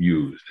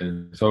 used.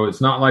 And so it's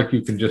not like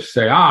you can just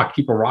say,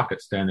 keep a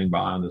rocket standing by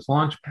on this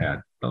launch pad.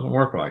 It doesn't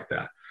work like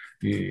that.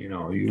 You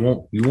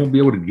won't be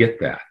able to get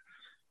that.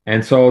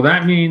 And so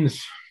that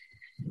means,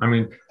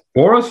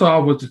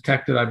 Borisov was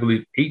detected, I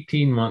believe,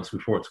 18 months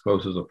before its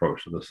closest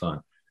approach to the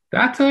sun.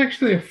 That's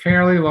actually a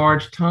fairly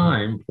large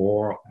time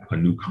for a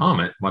new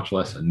comet, much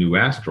less a new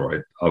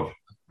asteroid of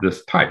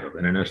this type, of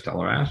an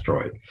interstellar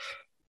asteroid.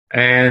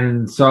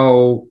 And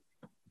so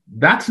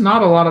that's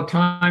not a lot of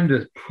time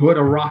to put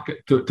a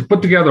rocket, to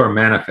put together a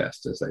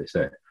manifest, as they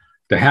say,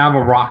 to have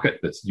a rocket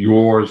that's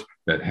yours,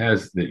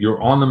 that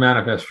you're on the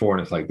manifest for,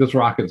 and it's like, this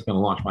rocket is going to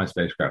launch my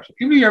spacecraft. So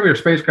even if you have your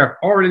spacecraft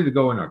all ready to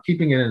go in, or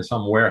keeping it in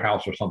some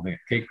warehouse or something at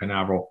Cape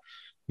Canaveral,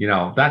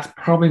 that's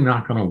probably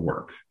not going to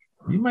work.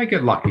 You might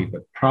get lucky,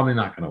 but probably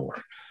not going to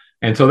work.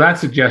 And so that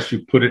suggests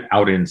you put it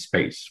out in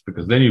space,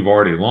 because then you've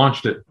already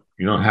launched it.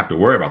 You don't have to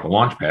worry about the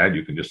launch pad.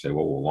 You can just say,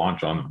 well, we'll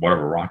launch on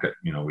whatever rocket,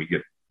 we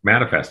get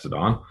manifested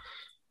on.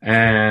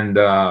 And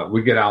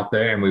we get out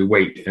there and we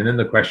wait. And then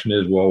the question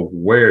is, well,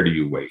 where do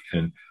you wait?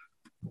 And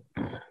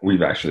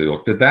we've actually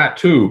looked at that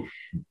too.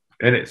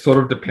 And it sort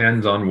of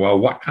depends on,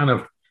 well,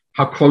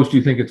 how close do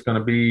you think it's going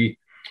to be?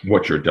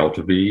 What's your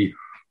delta V?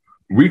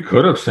 We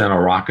could have sent a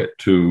rocket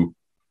to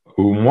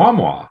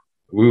Oumuamua.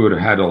 We would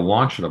have had to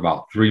launch it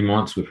about 3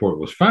 months before it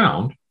was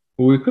found.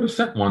 But we could have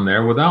sent one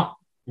there without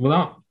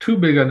too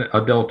big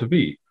a delta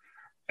V.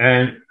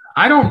 And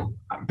I don't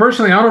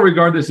personally, I don't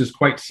regard this as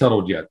quite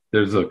settled yet.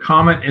 There's a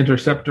Comet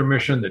interceptor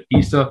mission that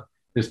ESA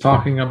is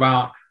talking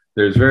about.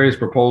 There's various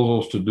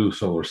proposals to do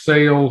solar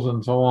sails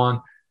and so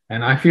on.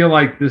 And I feel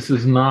like this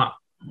is not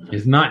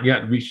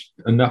yet reached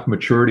enough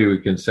maturity we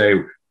can say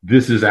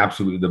this is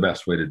absolutely the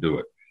best way to do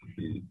it.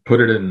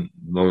 Put it in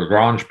the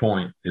Lagrange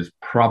point is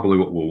probably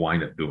what we'll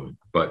wind up doing.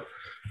 But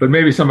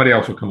maybe somebody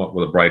else will come up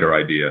with a brighter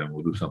idea and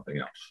we'll do something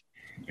else.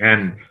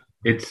 And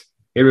it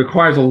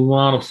requires a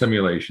lot of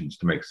simulations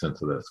to make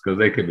sense of this, because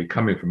they could be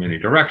coming from any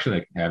direction,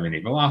 they can have any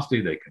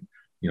velocity, they can,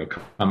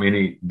 come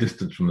any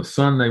distance from the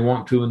sun they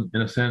want to,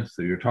 in a sense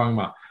that you're talking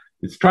about.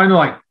 It's trying to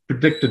like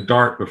predict a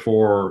dart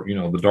before,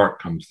 the dart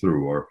comes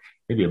through, or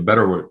maybe a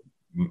better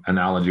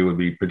analogy would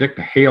be predict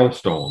a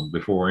hailstone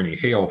before any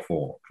hail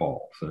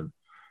falls,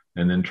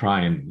 and then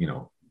try and,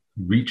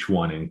 reach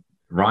one and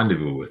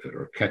rendezvous with it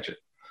or catch it.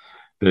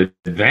 The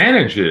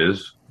advantage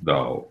is,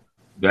 though,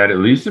 that at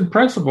least in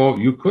principle,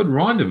 you could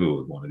rendezvous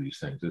with one of these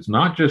things. It's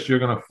not just you're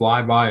going to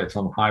fly by at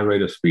some high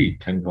rate of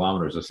speed, 10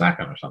 kilometers a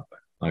second or something,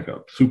 like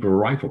a super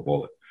rifle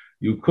bullet.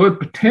 You could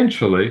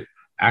potentially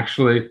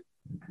actually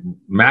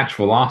match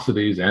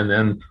velocities and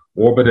then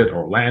orbit it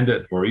or land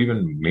it, or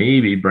even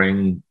maybe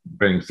bring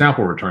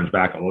sample returns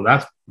back. Although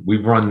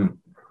we've run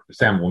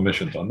sample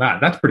missions on that.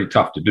 That's pretty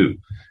tough to do.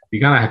 You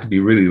kind of have to be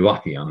really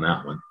lucky on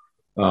that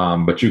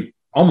one. But you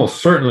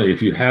almost certainly,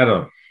 if you had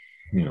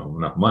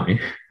enough money,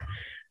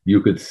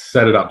 you could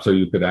set it up so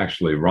you could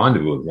actually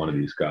rendezvous with one of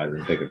these guys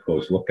and take a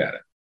close look at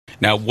it.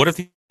 Now, what if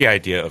the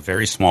idea of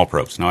very small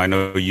probes? Now, I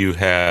know you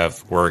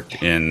have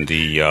worked in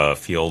the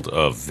field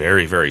of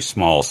very, very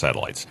small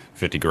satellites,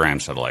 50-gram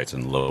satellites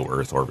in low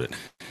Earth orbit.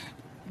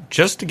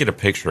 Just to get a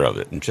picture of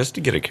it and just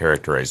to get a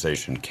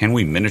characterization, can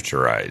we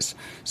miniaturize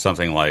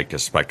something like a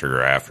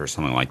spectrograph or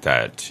something like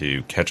that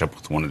to catch up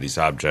with one of these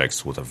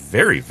objects with a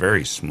very,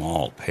 very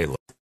small payload?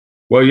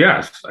 Well,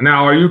 yes.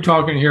 Now, are you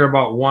talking here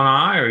about one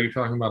eye, or are you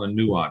talking about a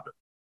new object?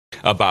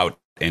 About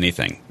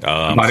anything.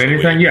 About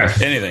anything,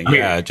 yes. Anything,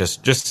 yeah.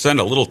 Just send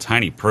a little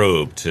tiny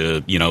probe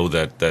to,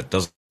 that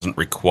doesn't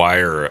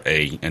require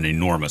an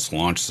enormous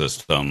launch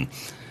system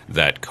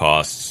that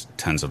costs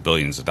tens of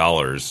billions of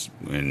dollars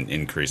in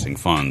increasing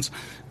funds,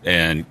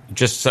 and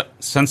just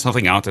send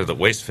something out there that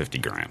weighs 50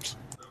 grams.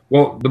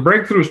 Well, the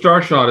Breakthrough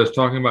Starshot is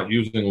talking about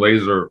using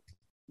laser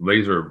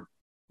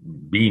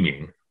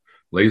beaming,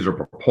 laser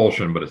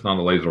propulsion, but it's not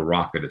a laser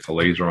rocket. It's a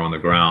laser on the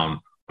ground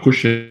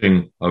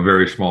pushing a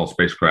very small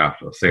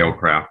spacecraft, a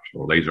sailcraft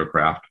or laser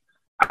craft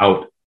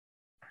out.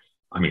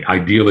 I mean,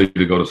 ideally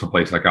to go to some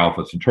place like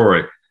Alpha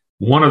Centauri.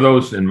 One of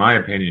those, in my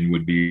opinion,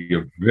 would be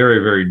a very,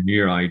 very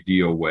near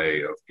ideal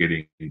way of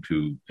getting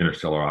to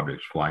interstellar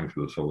objects flying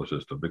through the solar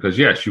system. Because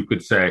yes, you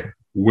could say,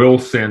 we'll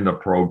send a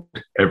probe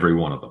to every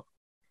one of them.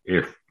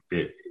 If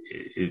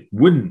it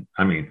wouldn't,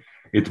 I mean,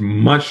 it's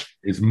much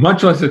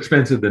less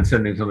expensive than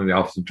sending something to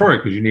Alpha Centauri,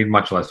 because you need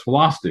much less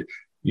velocity.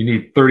 You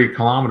need 30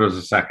 kilometers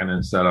a second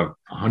instead of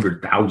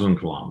 100,000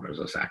 kilometers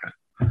a second.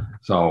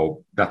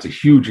 So that's a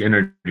huge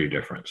energy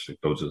difference. It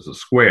goes as a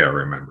square,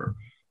 remember.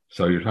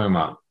 So you're talking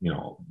about,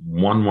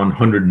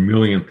 1/100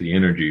 millionth the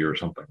energy or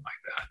something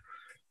like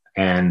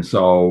that. And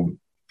so,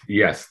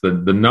 yes, the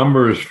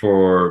numbers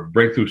for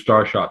Breakthrough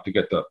Starshot to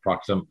get to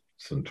Proxima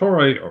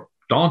Centauri are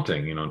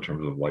daunting, in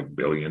terms of like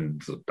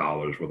billions of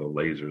dollars worth of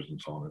lasers and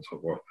so on and so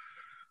forth.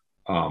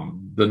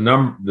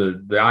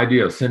 The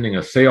idea of sending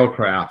a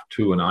sailcraft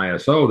to an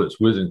ISO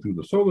that's whizzing through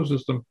the solar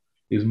system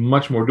is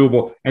much more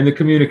doable, and the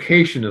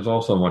communication is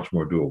also much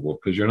more doable,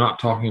 because you're not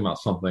talking about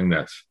something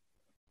that's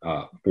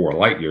 4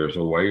 light years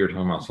away. You're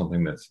talking about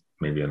something that's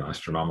maybe an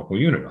astronomical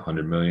unit,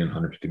 100 million,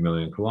 150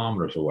 million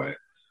kilometers away,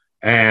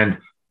 and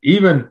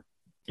even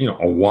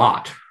a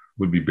watt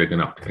would be big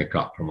enough to pick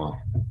up from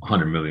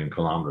 100 million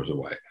kilometers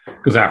away.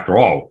 Because after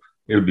all,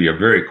 it would be a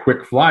very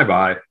quick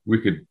flyby. We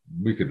could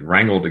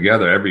wrangle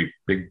together every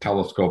big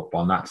telescope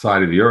on that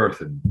side of the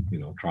Earth and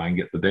try and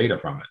get the data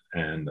from it,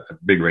 and a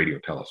big radio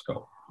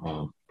telescope.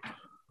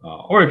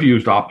 Or if you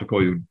used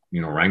optical, you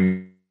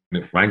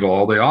wrangle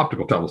all the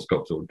optical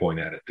telescopes that would point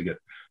at it to get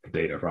the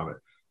data from it.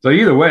 So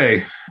either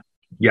way,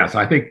 yes,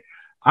 I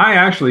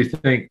actually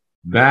think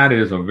that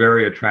is a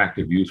very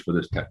attractive use for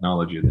this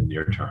technology in the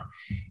near term.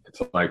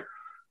 It's like,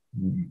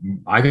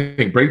 I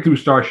think Breakthrough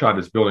Starshot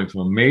is building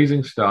some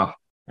amazing stuff.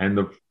 And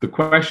the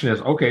question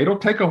is, okay, it'll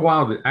take a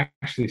while to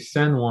actually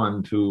send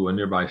one to a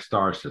nearby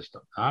star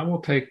system.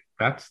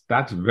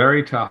 That's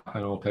very tough, and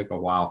it'll take a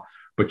while.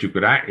 But you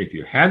could, if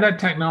you had that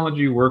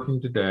technology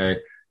working today,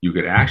 you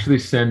could actually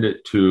send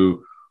it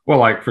to, well,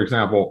 like for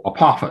example,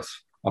 Apophis.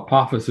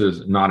 Apophis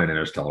is not an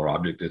interstellar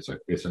object;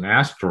 it's an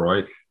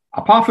asteroid.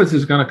 Apophis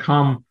is going to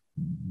come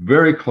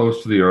very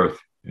close to the Earth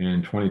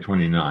in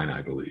 2029,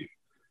 I believe.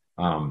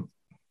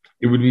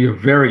 It would be a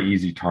very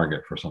easy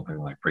target for something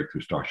like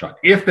Breakthrough Starshot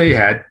if they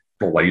had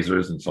the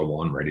lasers and so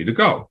on ready to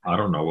go. I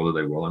don't know whether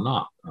they will or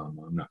not. I'm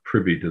not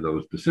privy to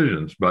those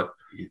decisions, but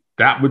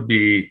that's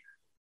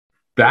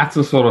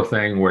the sort of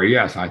thing where,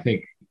 yes, I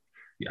think,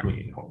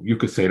 you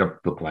could say to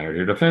the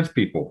planetary defense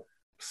people,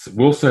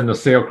 we'll send a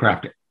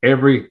sailcraft to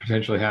every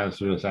potentially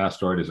hazardous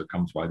asteroid as it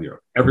comes by the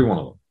Earth. Every one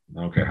of them.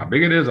 I don't care how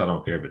big it is. I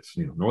don't care if it's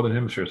northern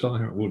hemisphere,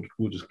 southern hemisphere.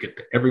 We'll just get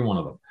to every one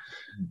of them.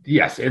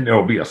 Yes, and there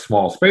will be a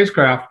small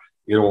spacecraft.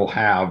 It will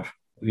have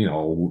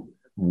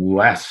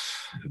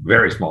less,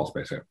 very small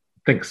spacecraft.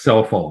 Think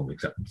cell phone,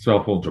 except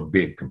cell phones are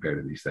big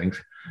compared to these things.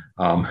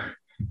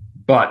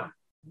 But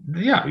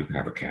yeah, you can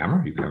have a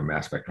camera. You can have a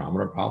mass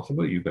spectrometer,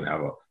 possibly. You can have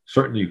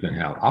certainly you can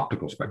have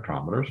optical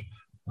spectrometers.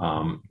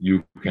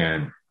 You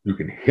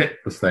can hit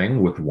this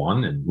thing with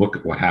one and look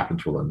at what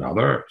happens with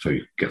another, so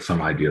you get some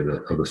idea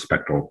of the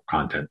spectral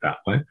content that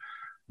way.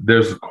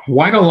 There's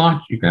quite a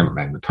lot. You can have a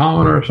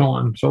magnetometer, so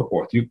on and so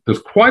forth.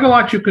 There's quite a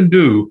lot you can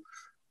do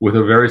with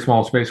a very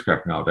small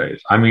spacecraft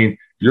nowadays. I mean,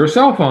 your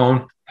cell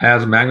phone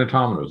has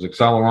magnetometers,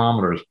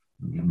 accelerometers,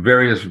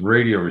 various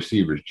radio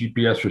receivers,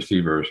 GPS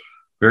receivers,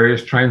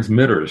 various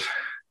transmitters,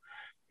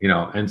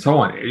 and so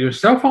on. Your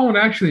cell phone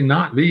would actually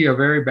not be a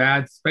very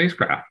bad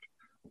spacecraft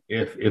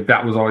if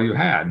that was all you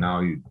had. Now,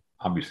 you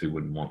obviously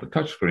wouldn't want the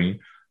touchscreen,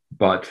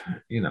 but,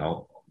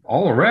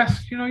 all the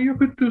rest, you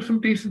could do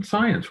some decent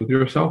science with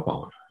your cell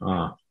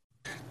phone.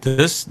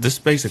 This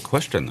begs a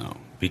question, though,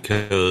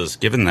 because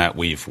given that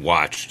we've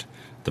watched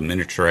the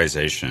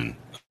miniaturization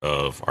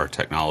of our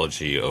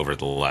technology over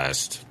the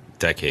last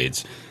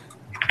decades,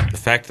 the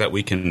fact that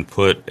we can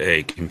put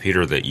a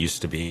computer that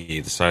used to be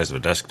the size of a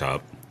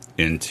desktop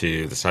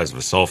into the size of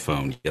a cell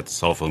phone, yet the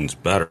cell phone's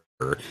better,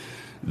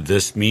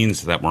 this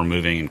means that we're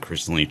moving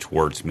increasingly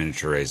towards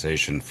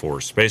miniaturization for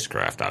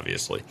spacecraft,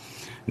 obviously.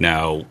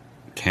 Now,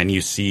 can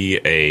you see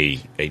a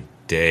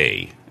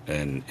day,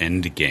 an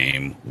end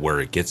game, where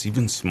it gets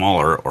even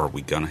smaller, or are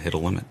we going to hit a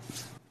limit?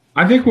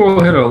 I think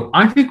we'll hit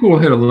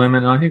a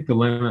limit, and I think the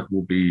limit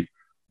will be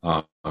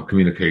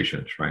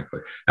communications, frankly.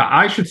 Now,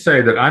 I should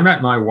say that I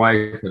met my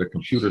wife at a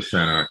computer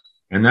center,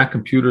 and that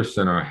computer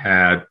center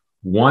had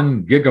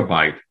 1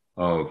 gigabyte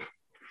of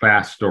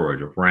fast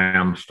storage, of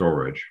RAM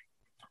storage.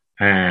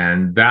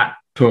 And that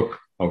took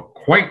a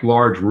quite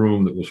large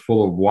room that was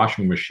full of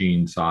washing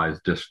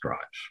machine-sized disk drives.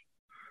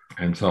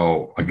 And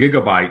so a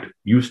gigabyte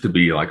used to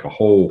be like a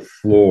whole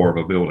floor of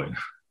a building.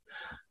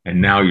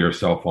 And now your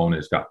cell phone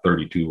has got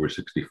 32 or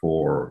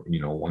 64 or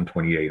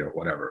 128 or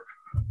whatever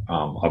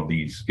of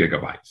these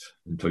gigabytes.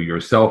 And so your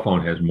cell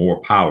phone has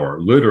more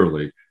power,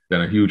 literally,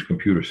 than a huge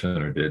computer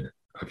center did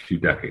a few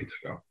decades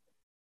ago.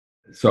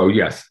 So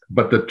yes,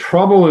 but the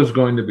trouble is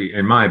going to be,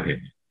 in my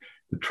opinion,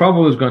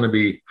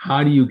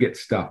 how do you get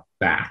stuff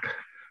back?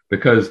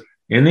 Because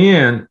in the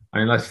end,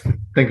 let's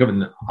think of it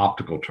in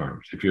optical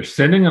terms. If you're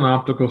sending an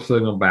optical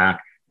signal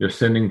back, you're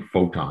sending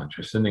photons.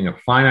 You're sending a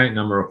finite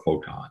number of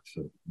photons,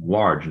 a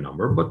large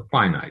number, but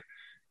finite.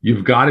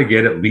 You've got to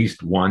get at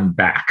least one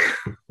back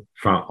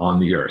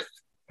on the Earth.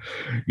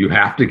 You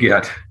have to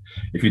get,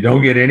 if you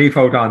don't get any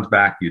photons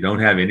back, you don't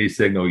have any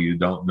signal, you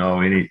don't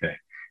know anything.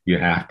 You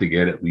have to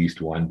get at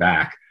least one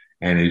back.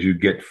 And as you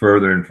get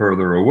further and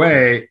further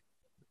away,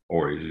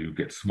 or as you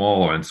get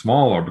smaller and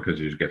smaller, because as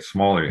you get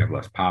smaller, you have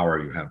less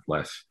power, you have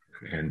less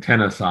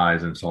antenna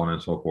size, and so on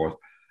and so forth.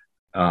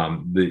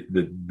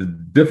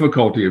 The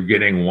difficulty of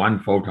getting one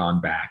photon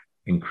back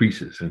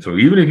increases. And so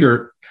even if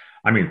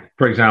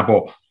for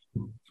example,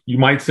 you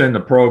might send a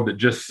probe that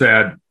just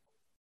said,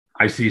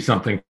 I see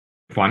something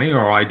funny,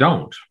 or I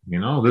don't.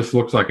 This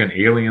looks like an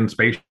alien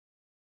spaceship,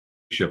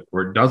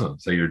 or it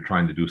doesn't. Say you're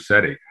trying to do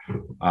SETI.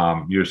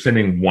 You're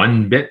sending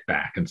one bit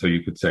back. And so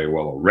you could say,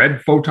 well, a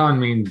red photon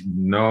means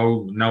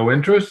no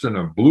interest, and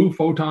a blue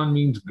photon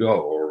means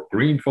go, or a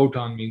green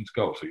photon means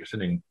go. So you're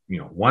sending,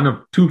 one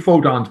of 2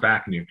 photons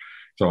back.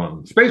 So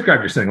on the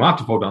spacecraft, you're sending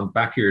lots of photons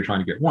back. Here, you're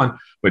trying to get one.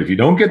 But if you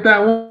don't get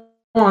that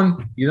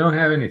one, you don't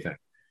have anything.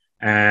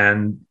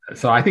 And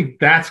so I think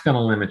that's going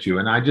to limit you.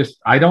 And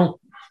I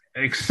don't,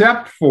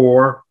 except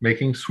for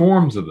making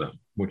swarms of them,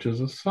 which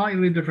is a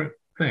slightly different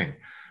thing.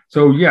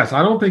 So yes,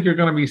 I don't think you're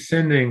going to be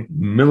sending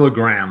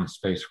milligram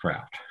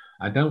spacecraft.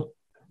 I don't,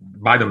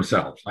 by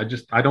themselves.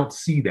 I don't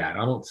see that.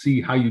 I don't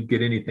see how you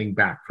get anything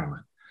back from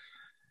it.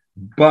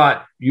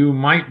 But you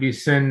might be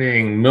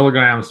sending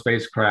milligram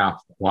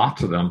spacecraft,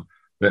 lots of them,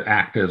 that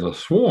act as a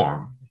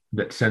swarm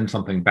that send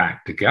something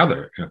back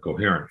together in a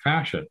coherent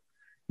fashion.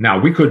 Now,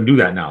 we couldn't do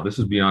that now. This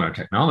is beyond our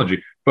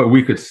technology, but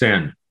we could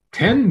send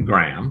 10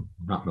 gram,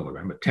 not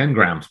milligram, but 10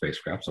 gram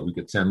spacecraft. So we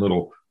could send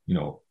little,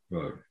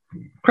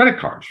 credit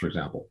cards, for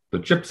example. The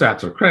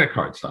chipsats are credit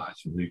card size.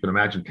 You can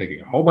imagine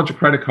taking a whole bunch of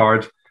credit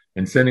cards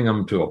and sending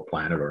them to a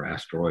planet or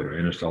asteroid or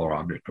interstellar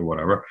object or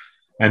whatever.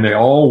 And they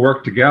all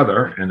work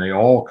together and they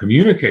all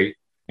communicate.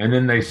 And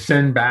then they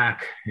send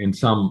back in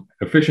some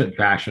efficient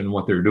fashion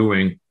what they're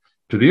doing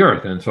to the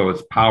Earth. And so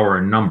it's power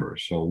in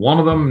numbers. So one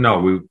of them,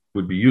 we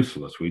would be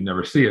useless. We'd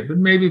never see it. But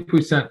maybe if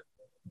we sent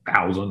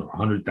 1,000 or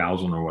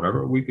 100,000 or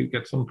whatever, we could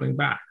get something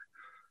back.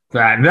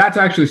 And that's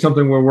actually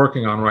something we're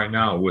working on right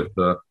now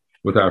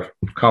with our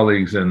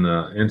colleagues in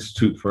the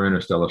Institute for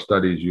Interstellar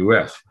Studies,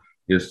 US,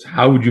 is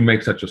how would you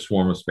make such a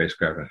swarm of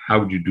spacecraft, and how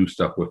would you do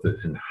stuff with it,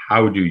 and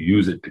how would you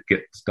use it to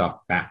get stuff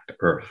back to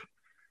Earth?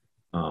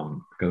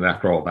 Because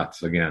after all,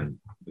 that's, again,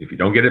 if you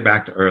don't get it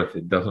back to Earth,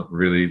 it doesn't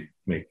really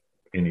make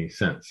any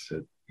sense.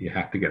 You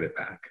have to get it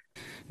back.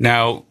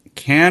 Now,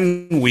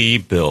 can we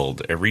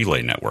build a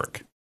relay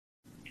network,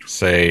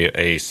 say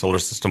a solar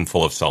system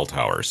full of cell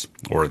towers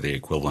or the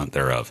equivalent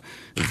thereof,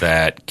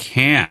 that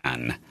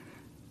can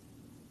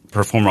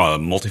perform a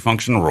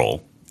multifunction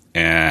role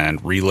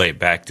and relay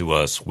back to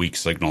us weak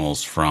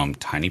signals from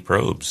tiny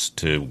probes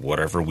to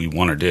whatever we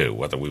want to do,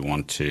 whether we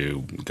want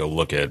to go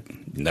look at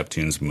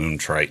Neptune's moon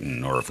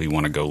Triton or if we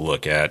want to go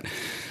look at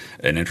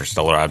an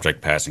interstellar object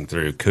passing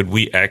through? Could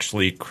we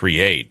actually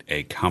create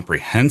a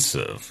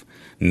comprehensive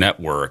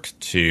network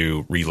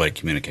to relay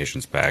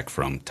communications back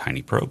from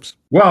tiny probes?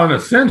 Well, in a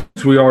sense,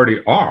 we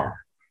already are.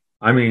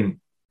 I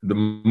mean, the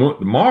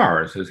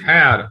Mars has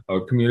had a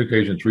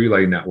communications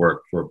relay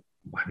network for,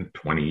 I think,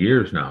 20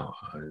 years now.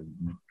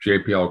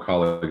 JPL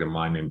colleague of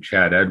mine named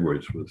Chad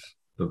Edwards was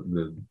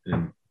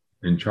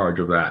in charge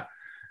of that.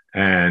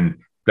 And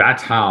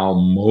that's how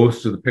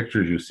most of the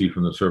pictures you see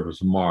from the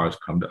surface of Mars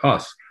come to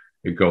us.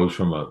 It goes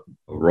from a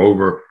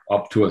rover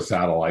up to a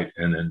satellite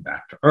and then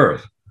back to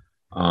Earth.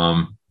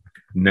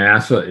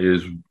 NASA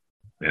is,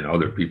 and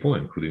other people,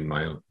 including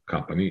my own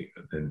company,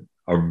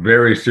 are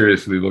very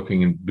seriously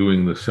looking and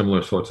doing the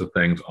similar sorts of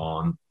things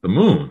on the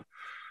moon.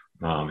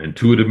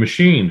 Intuitive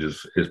Machines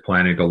is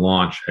planning to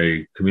launch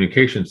a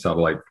communication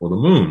satellite for the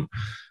moon.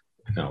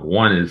 Now,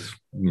 one is,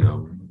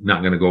 not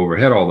going to go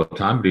overhead all the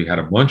time, but you had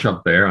a bunch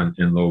up there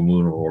in low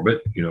lunar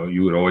orbit.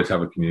 You would always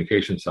have a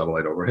communication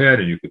satellite overhead,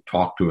 and you could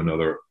talk to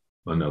another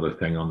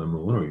thing on the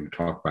moon, or you could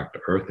talk back to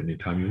Earth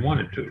anytime you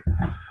wanted to,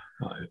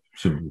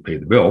 assuming you pay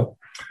the bill,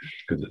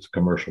 because it's a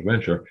commercial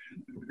venture.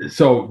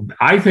 So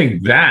I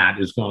think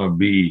that is going to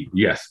be,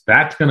 yes,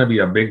 that's going to be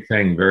a big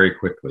thing very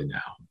quickly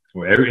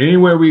now.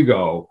 Anywhere we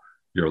go,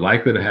 you're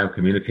likely to have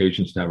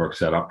communications networks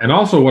set up, and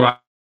also what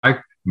I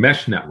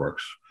mesh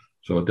networks.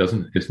 So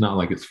it's not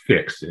like it's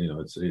fixed.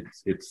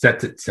 It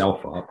sets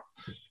itself up,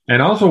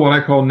 and also what I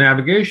call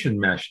navigation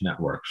mesh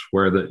networks,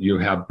 where you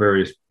have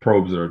various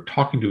probes that are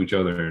talking to each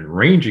other and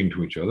ranging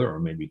to each other, or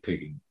maybe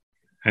taking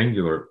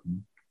angular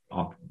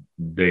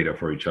data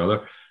for each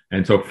other,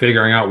 and so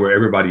figuring out where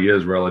everybody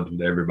is relative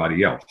to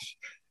everybody else.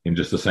 In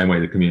just the same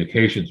way the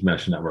communications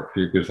mesh network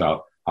figures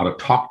out how to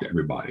talk to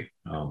everybody.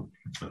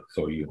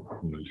 So you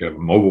have a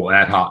mobile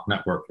ad hoc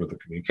network for the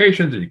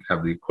communications, and you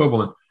have the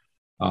equivalent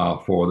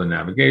for the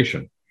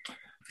navigation.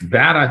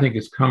 That, I think,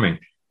 is coming.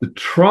 The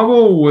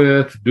trouble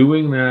with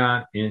doing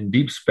that in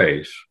deep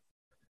space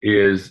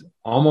is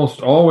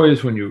almost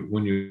always when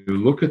you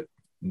look at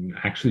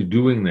actually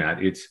doing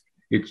that, it's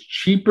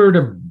cheaper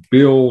to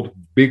build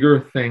bigger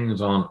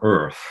things on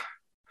Earth.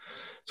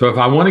 So if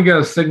I want to get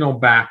a signal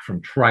back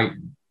from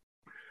Triton,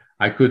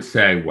 I could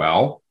say,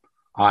 well,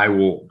 I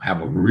will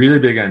have a really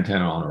big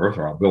antenna on Earth,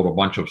 or I'll build a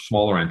bunch of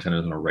smaller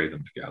antennas and array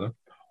them together.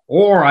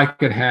 Or I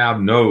could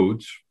have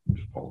nodes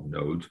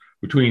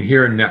between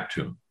here and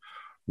Neptune.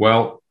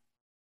 Well,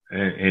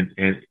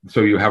 and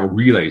so you have a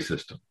relay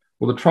system.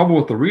 Well, the trouble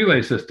with the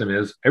relay system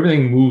is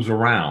everything moves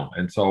around.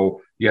 And so,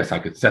 yes, I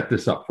could set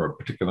this up for a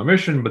particular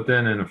mission, but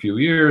then in a few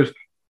years,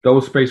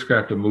 those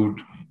spacecraft have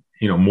moved,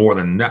 more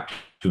than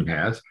Neptune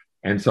has.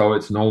 And so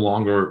it's no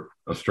longer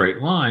a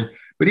straight line.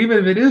 But even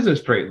if it is a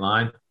straight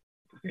line,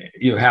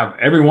 you have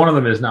every one of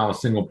them is now a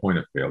single point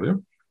of failure.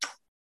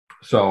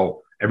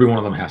 So every one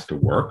of them has to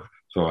work.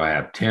 So I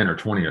have 10 or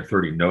 20 or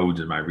 30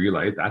 nodes in my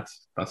relay.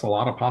 That's a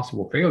lot of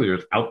possible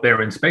failures out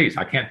there in space.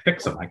 I can't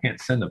fix them. I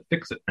can't send a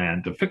fix-it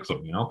man to fix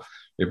them.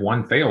 If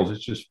one fails, it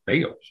just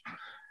fails.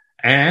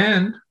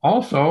 And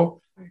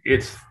also,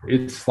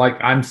 it's like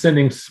I'm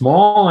sending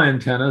small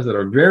antennas that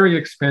are very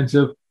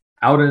expensive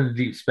out into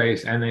deep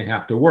space, and they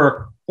have to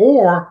work.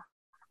 Or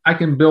I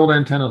can build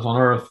antennas on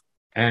Earth,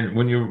 and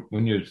when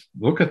you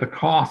look at the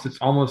cost, it's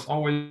almost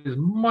always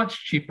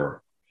much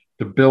cheaper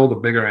to build the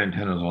bigger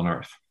antennas on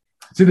Earth.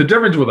 See, the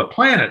difference with a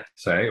planet,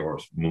 say, or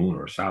moon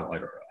or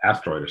satellite or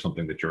asteroid or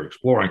something that you're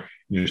exploring, and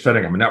you're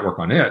setting up a network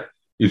on it,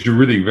 is you're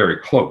really very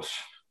close,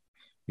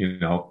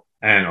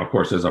 And of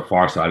course, there's a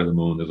far side of the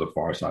moon, there's a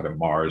far side of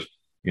Mars.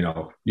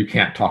 You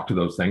can't talk to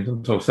those things.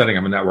 And so setting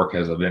up a network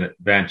has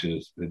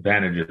advantages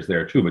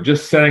there too. But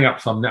just setting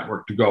up some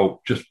network to go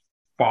just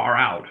far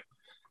out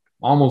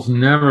almost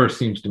never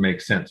seems to make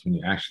sense when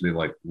you actually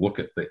look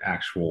at the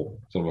actual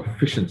sort of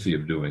efficiency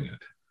of doing it.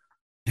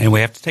 And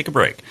we have to take a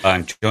break.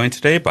 I'm joined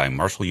today by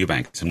Marshall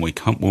Eubanks, and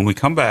when we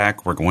come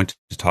back, we're going to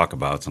talk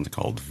about something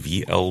called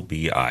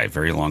VLBI,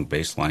 Very Long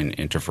Baseline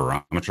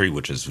Interferometry,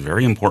 which is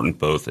very important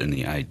both in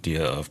the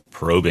idea of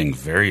probing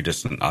very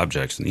distant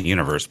objects in the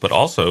universe, but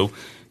also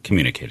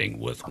communicating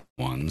with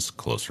ones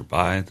closer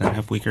by that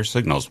have weaker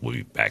signals. We'll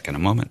be back in a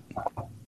moment.